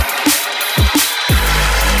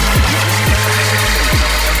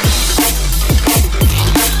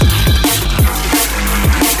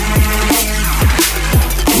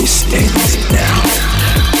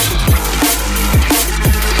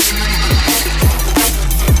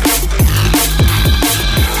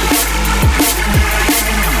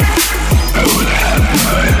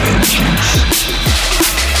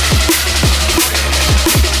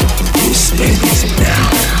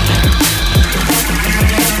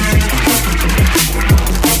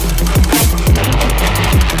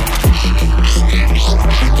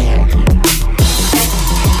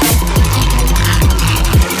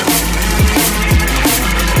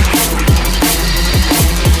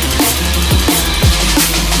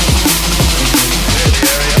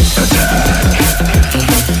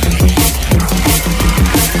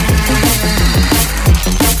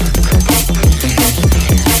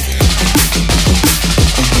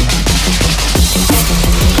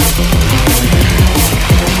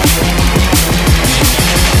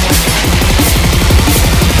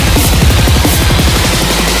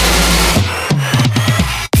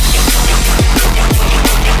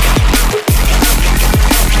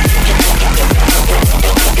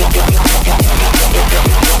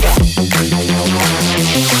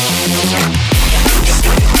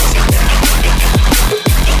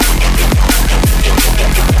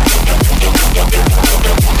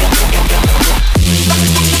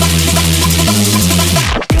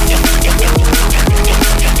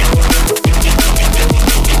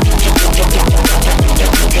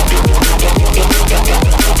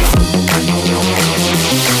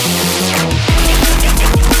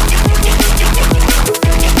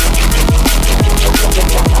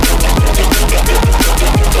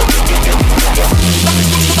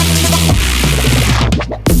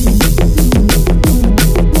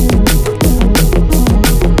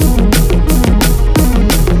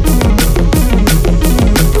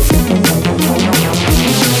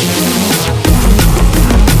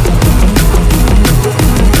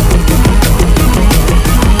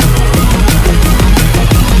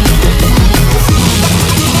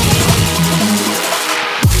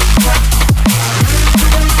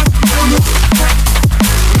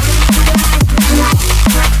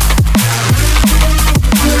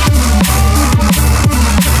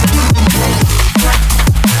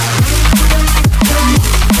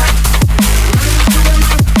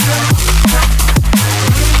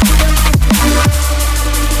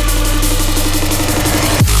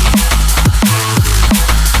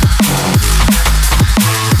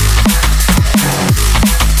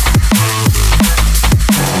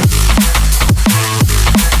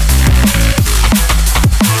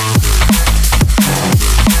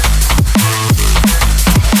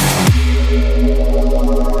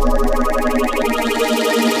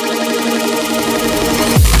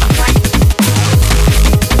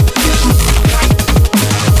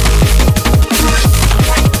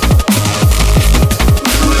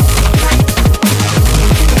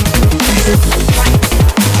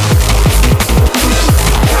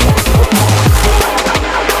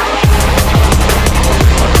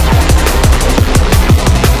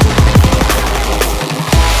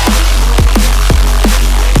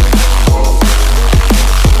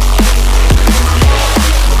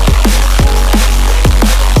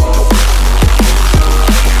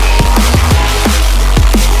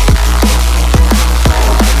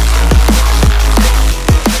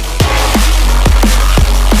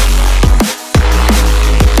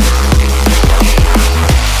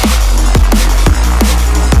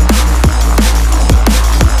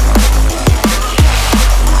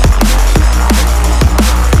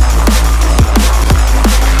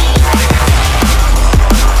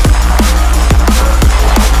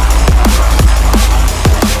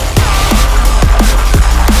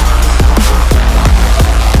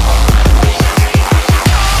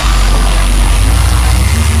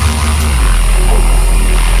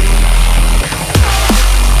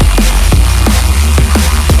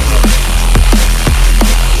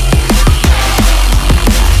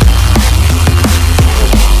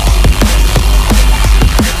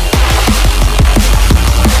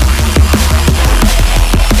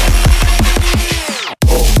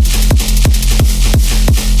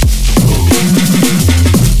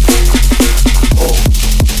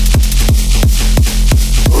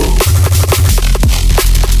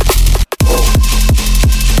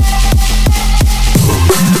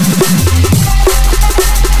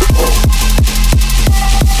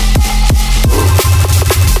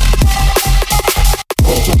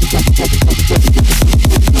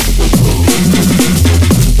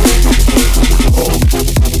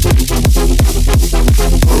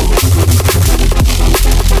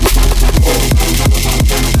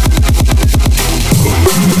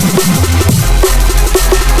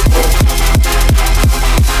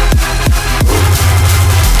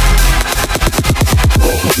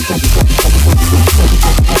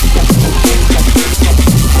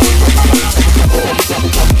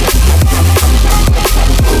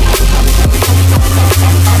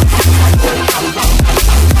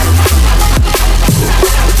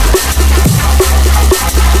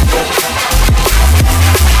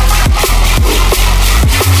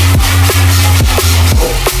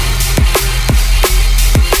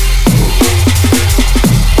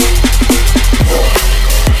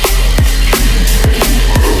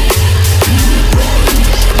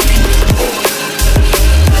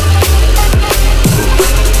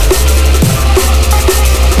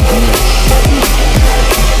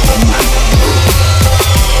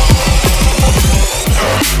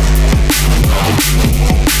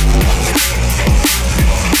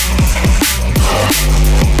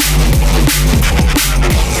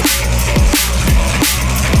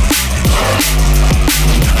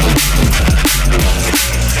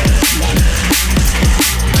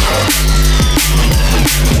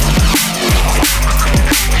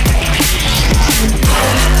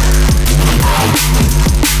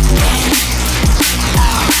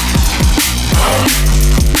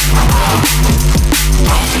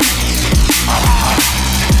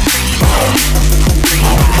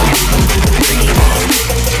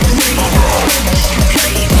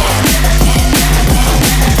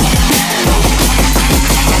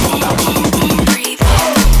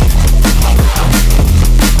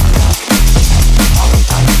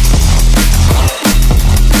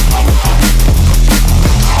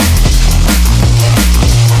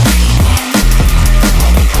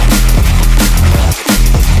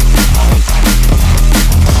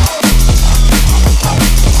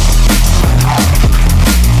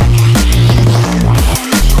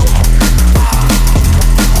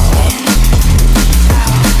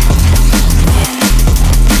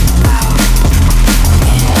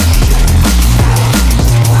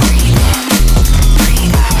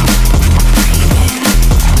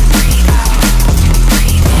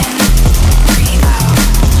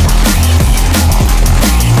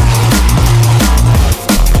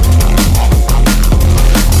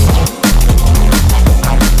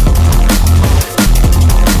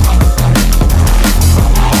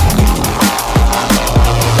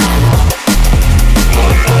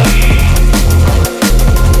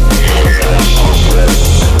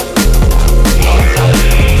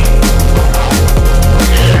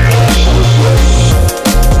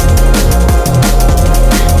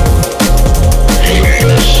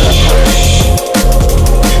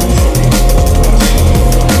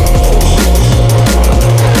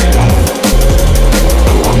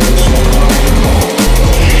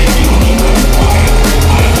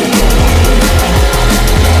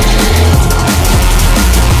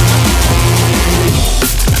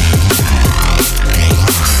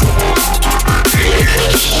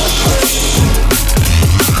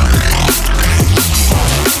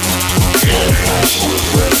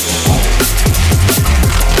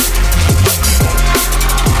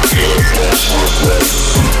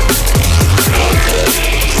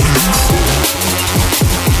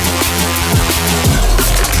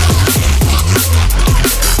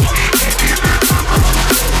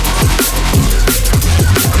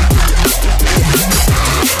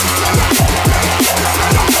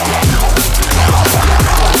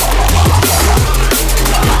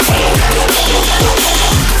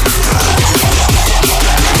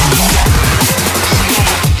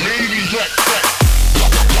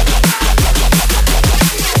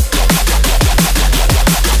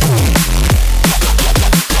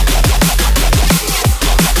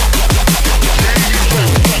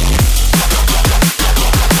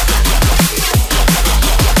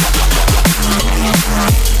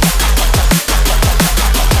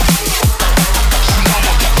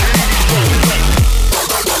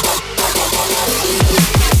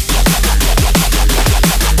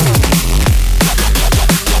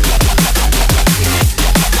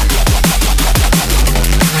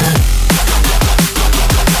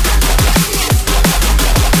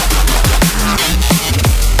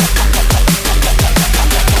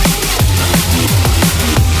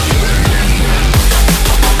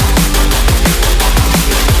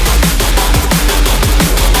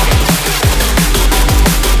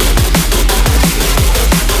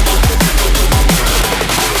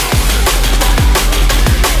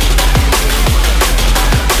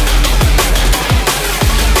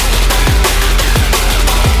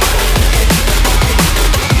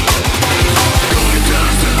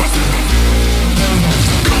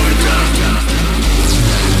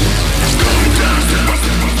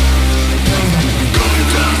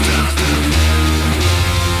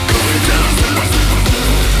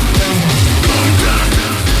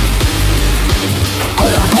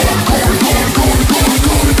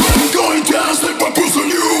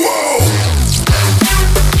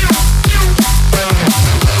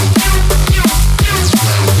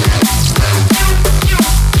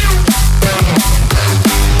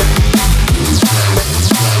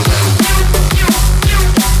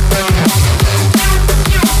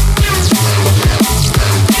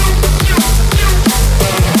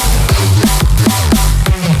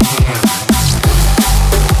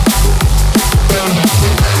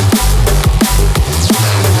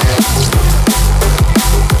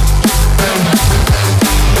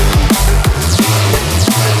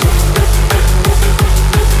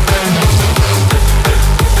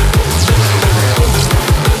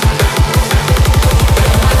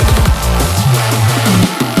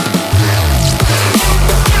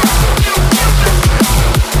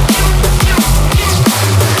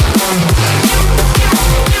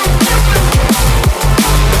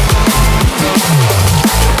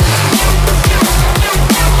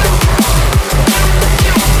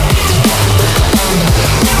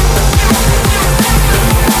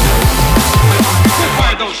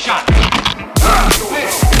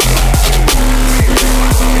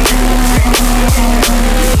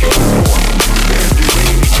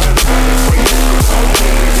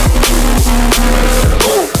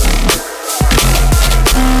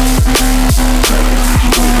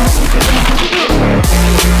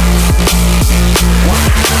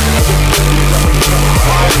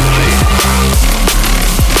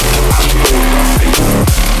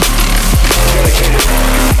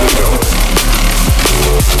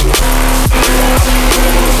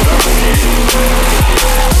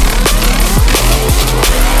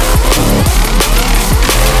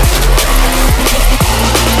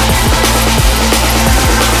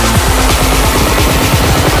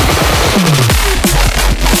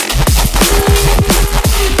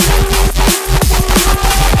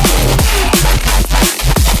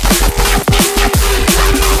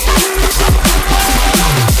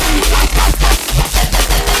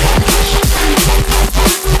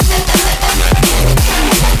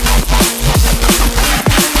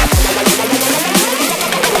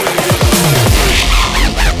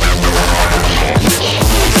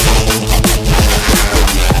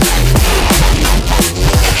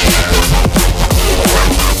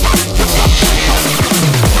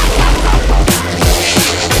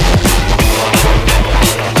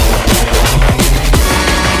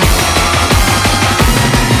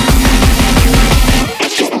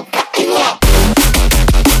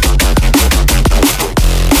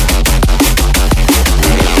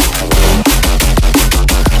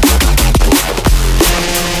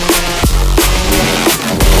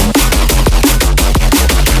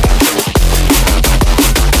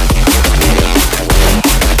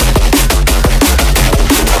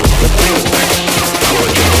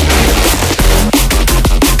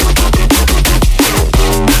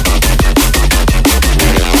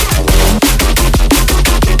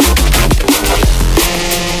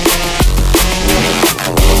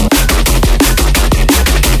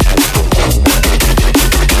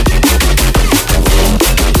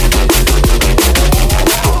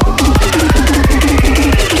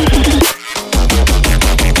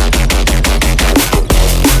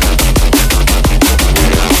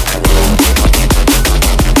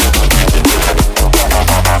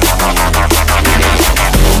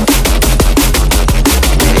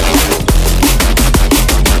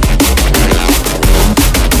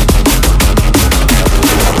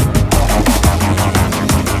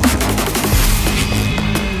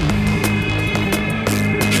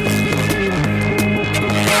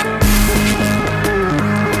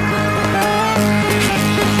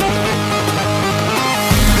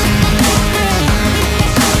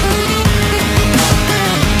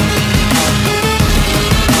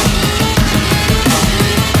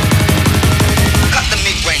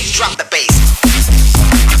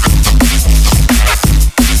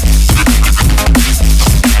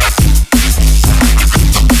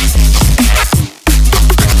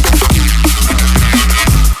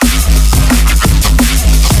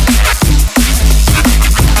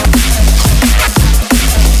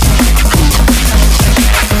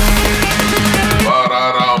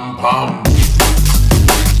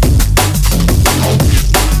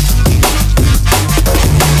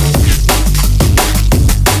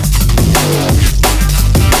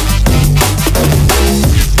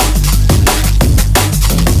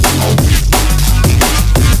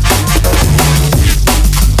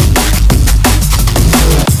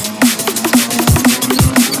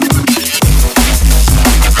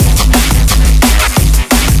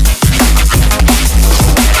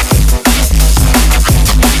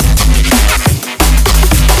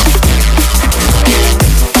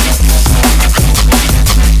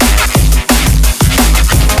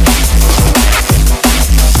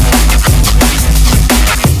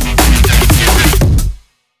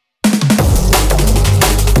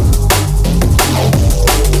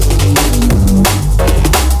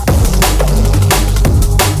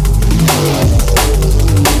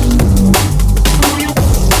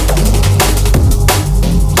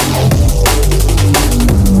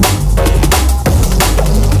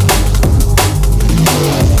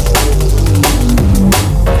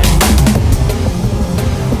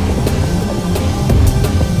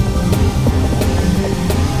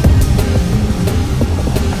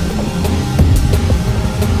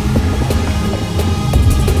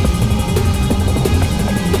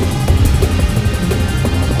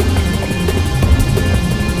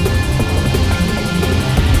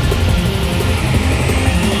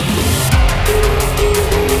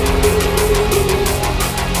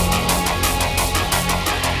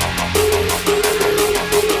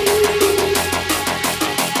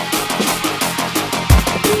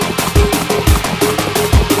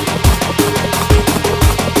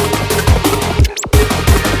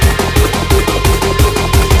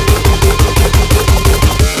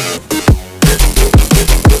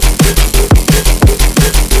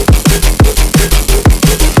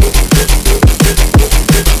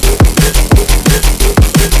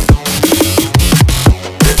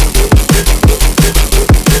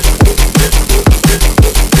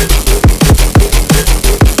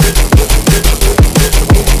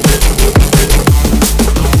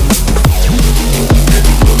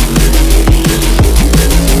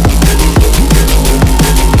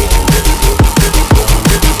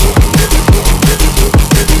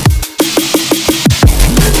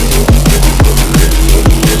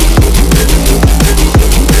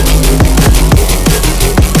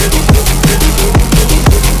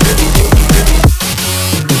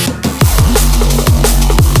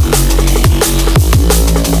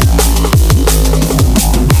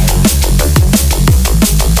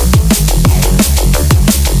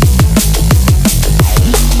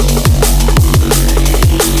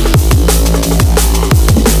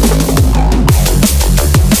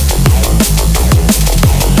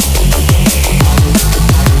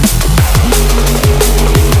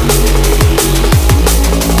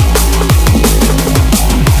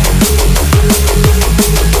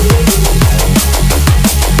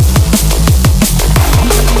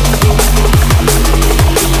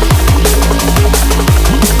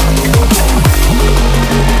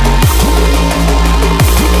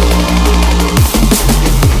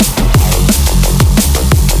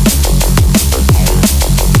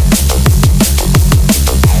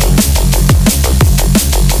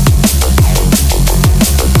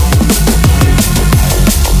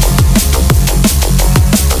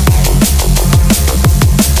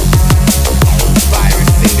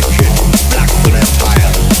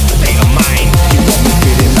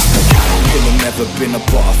 been a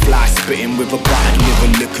butterfly, spitting with a battered liver,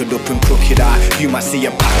 liquored up and crooked eye. You might see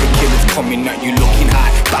a pack of killers coming at you looking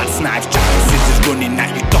high. Bats, knives, jacket, scissors running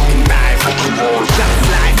at you, ducking dive. That's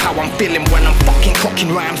life, how I'm feeling when I'm fucking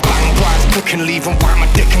cocking rhymes. Bang bars, book and leave and wipe my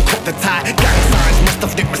dick and cut the tie. Gang signs, must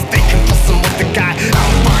have been mistaken for some other guy.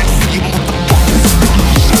 I'm fine, see you motherfuckers.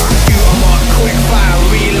 Shoot 'em up, quick fire,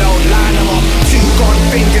 reload, line 'em up. Two gun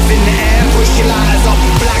fingers in the air, push your lighters up.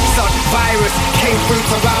 Black sun, virus, came through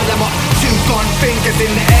to round them up. Two gun fingers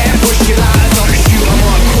in the air, push your lighters up. Shoot 'em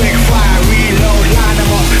up, quick fire, reload, line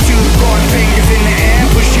 'em up. Two gun fingers in the air,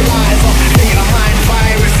 push your lighters up. Data behind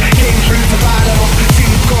virus, came through to round them up.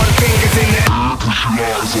 Two gun fingers in the air, push your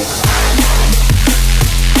lighters up.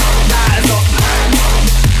 Lighters up.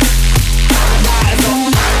 Lighters up.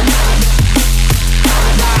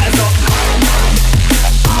 Lighters up.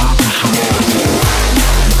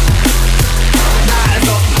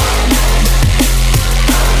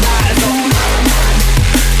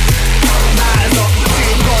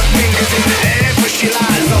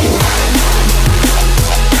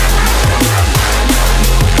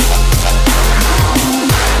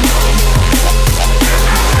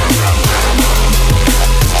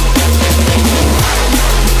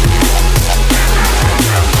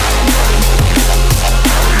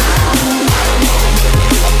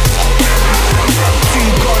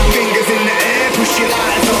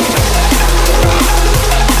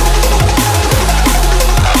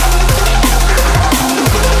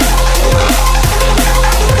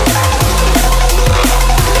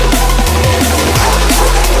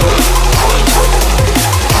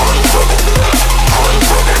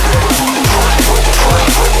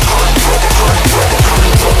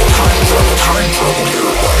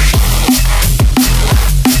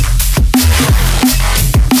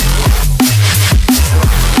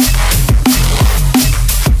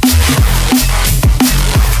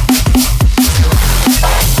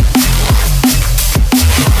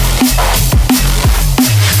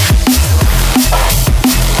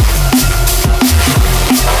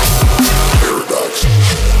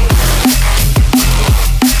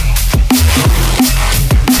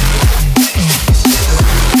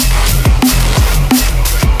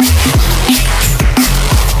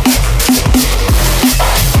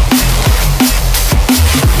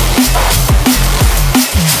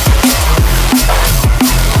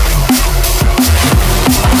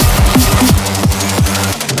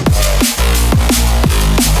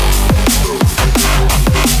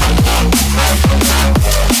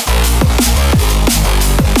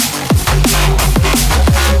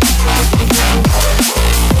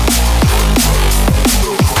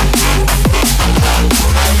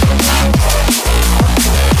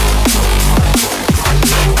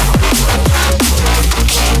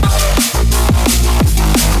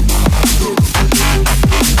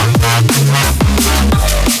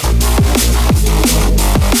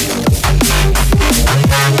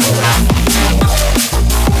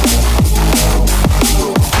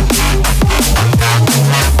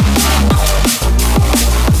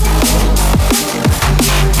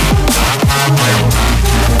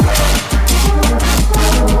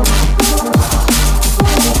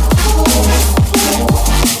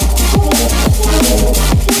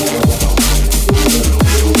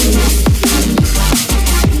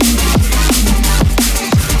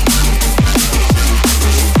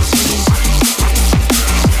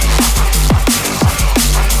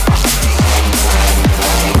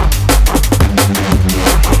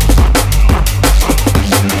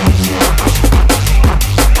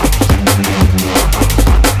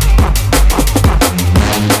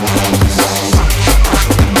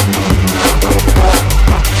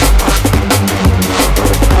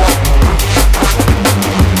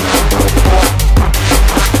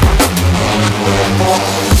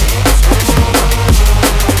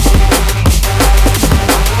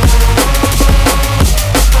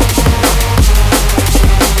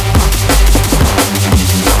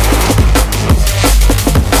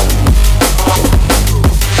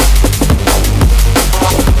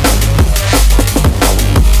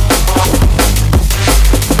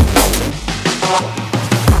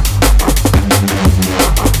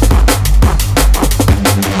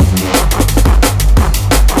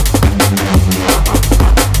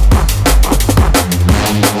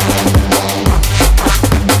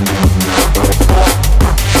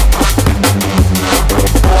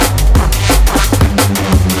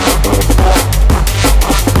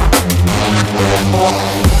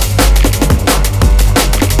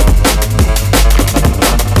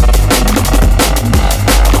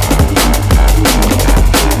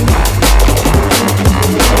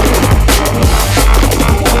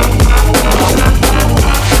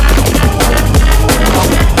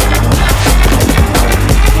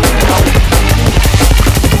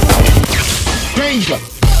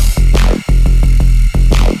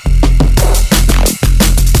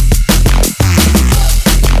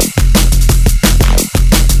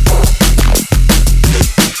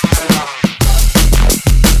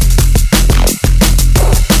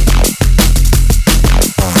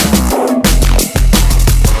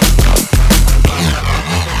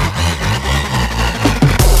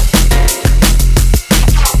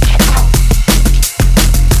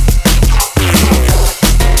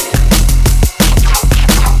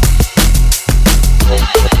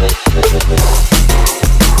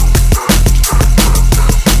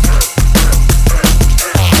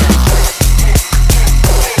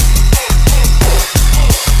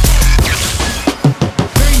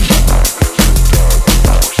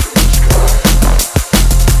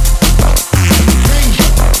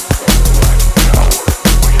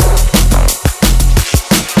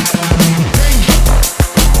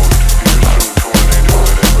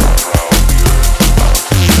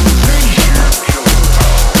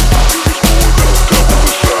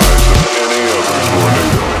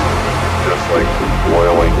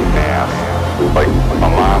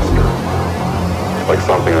 like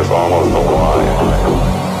something that's almost alive.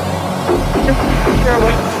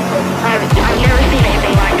 I've never seen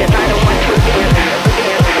anything like this. I don't want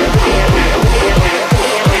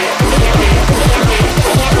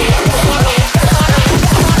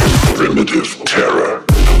to. Primitive terror.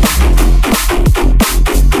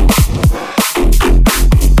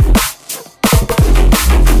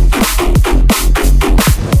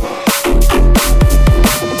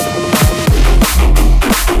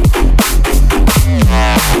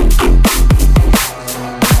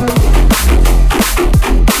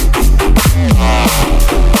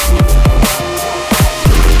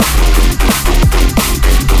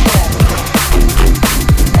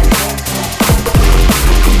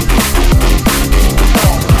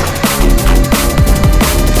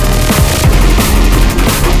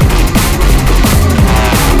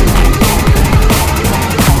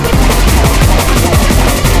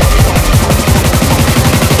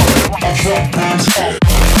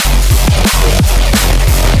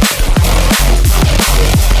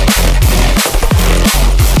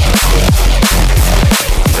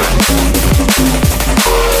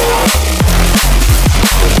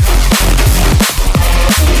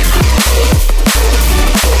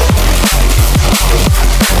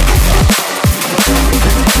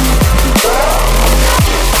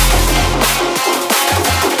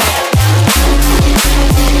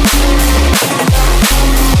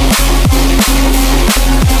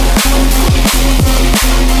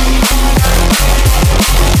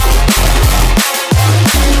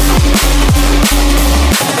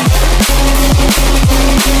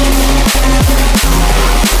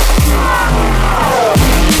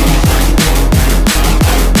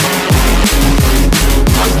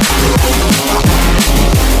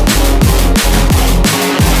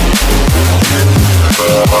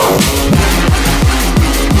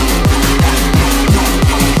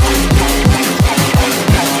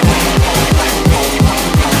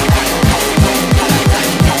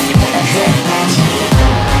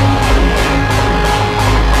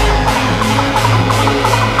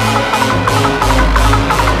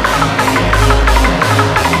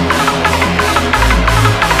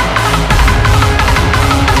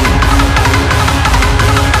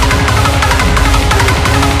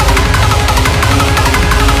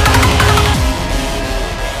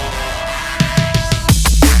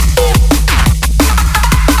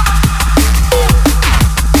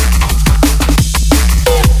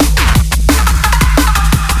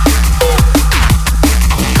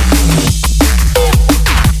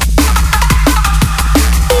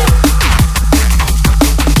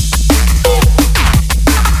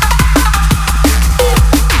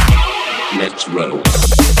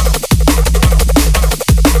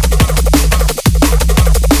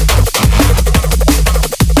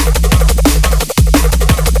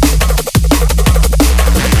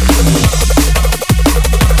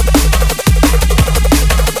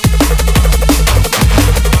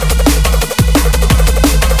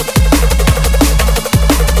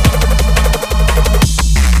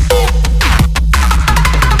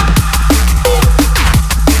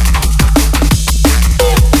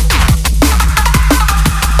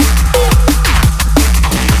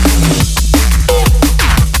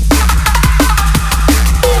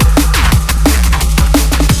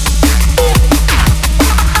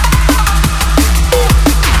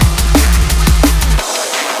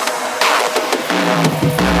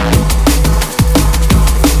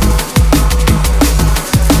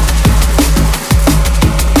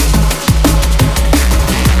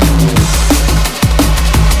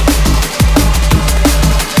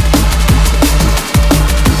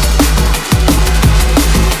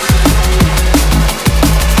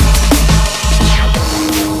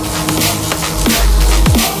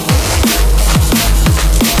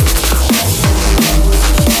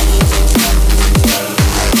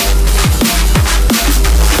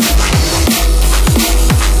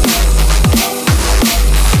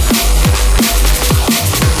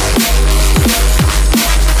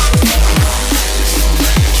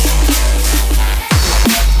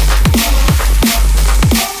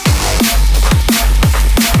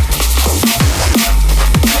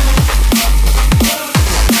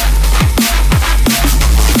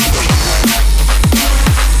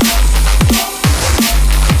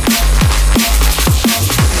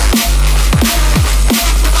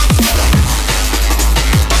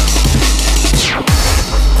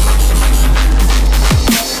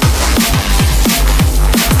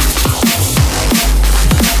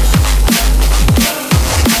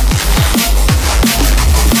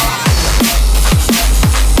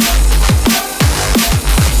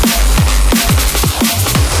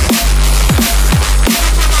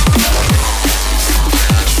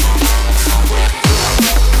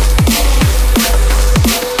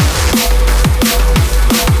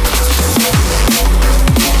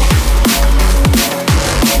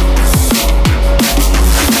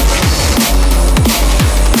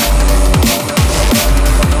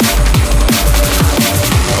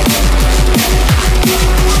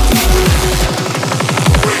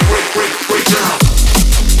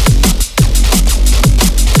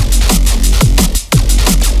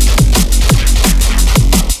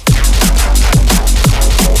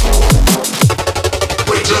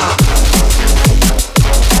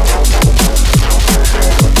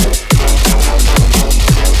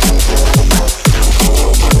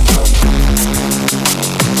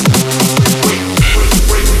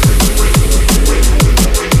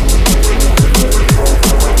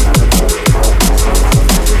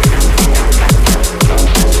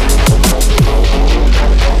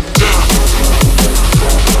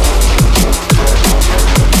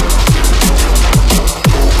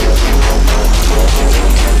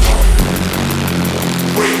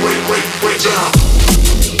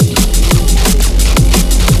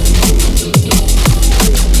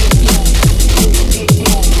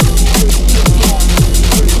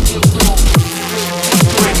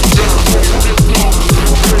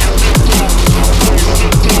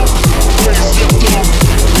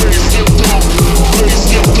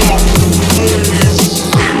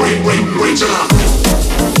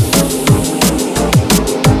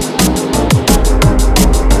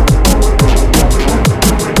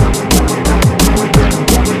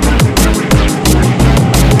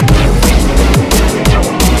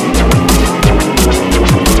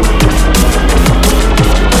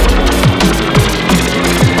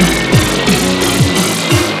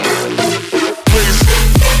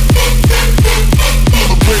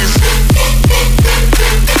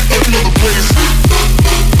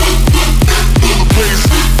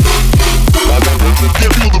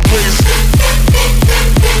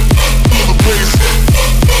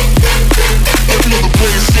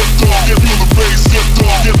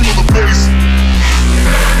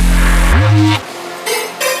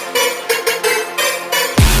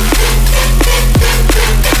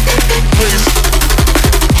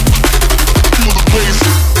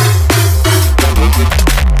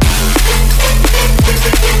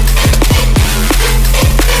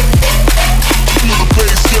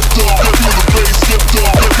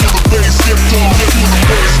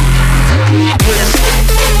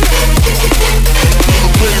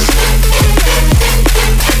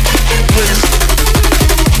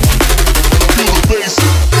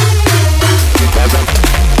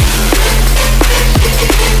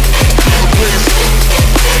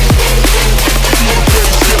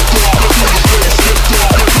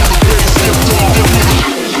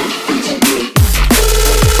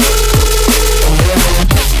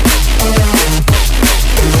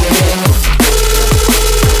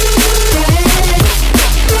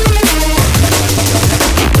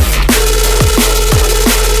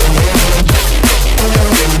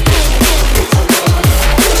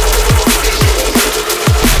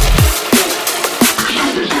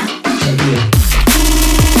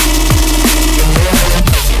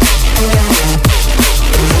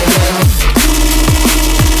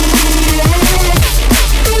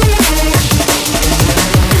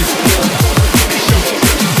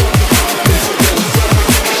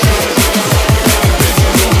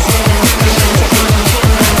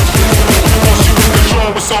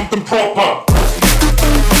 something proper.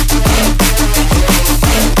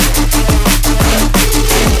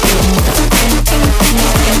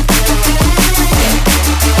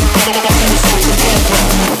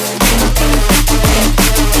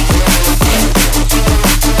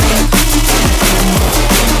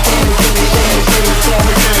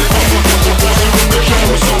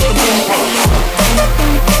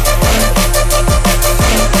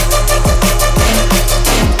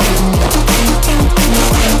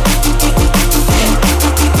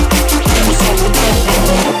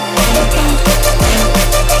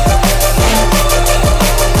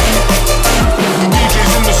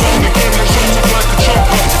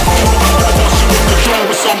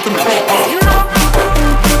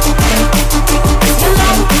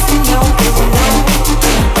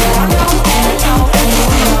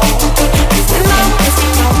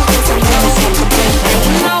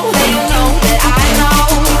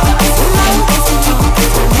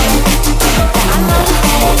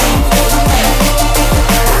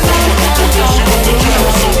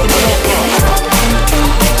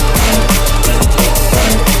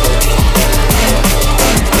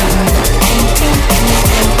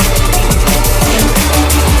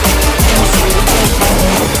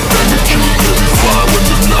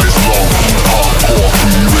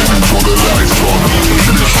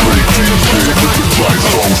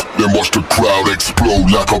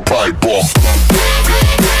 Like a pipe bomb.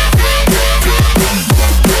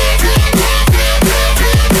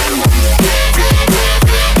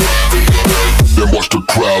 Then watch the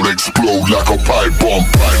crowd explode like a pipe bomb.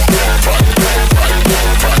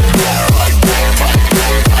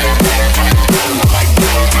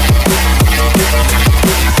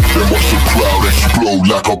 Then watch the crowd explode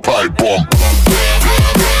like a pipe bomb.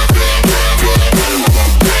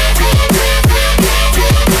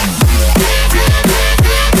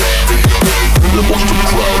 Watch the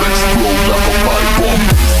crowd explode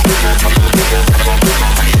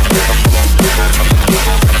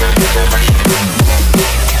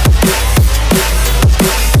like a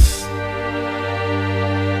pipe bomb.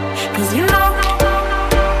 Cause you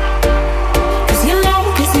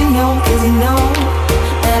know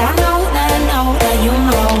that I know that you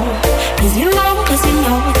know. Cause you know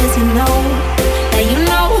that you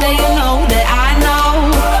know that I know.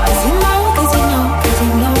 Cause you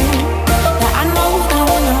know that I know that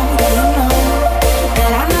you know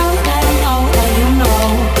that I know that you know.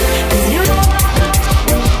 Cause you know.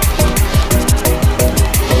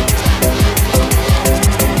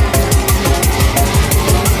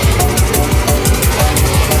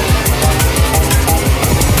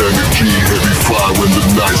 Energy, heavy fire when the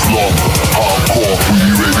night's long. Hardcore, we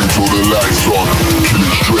ready till the lights on. Kill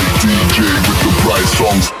it straight, DJ with the bright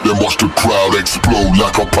songs. Then watch the crowd explode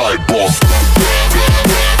like a pipe bomb.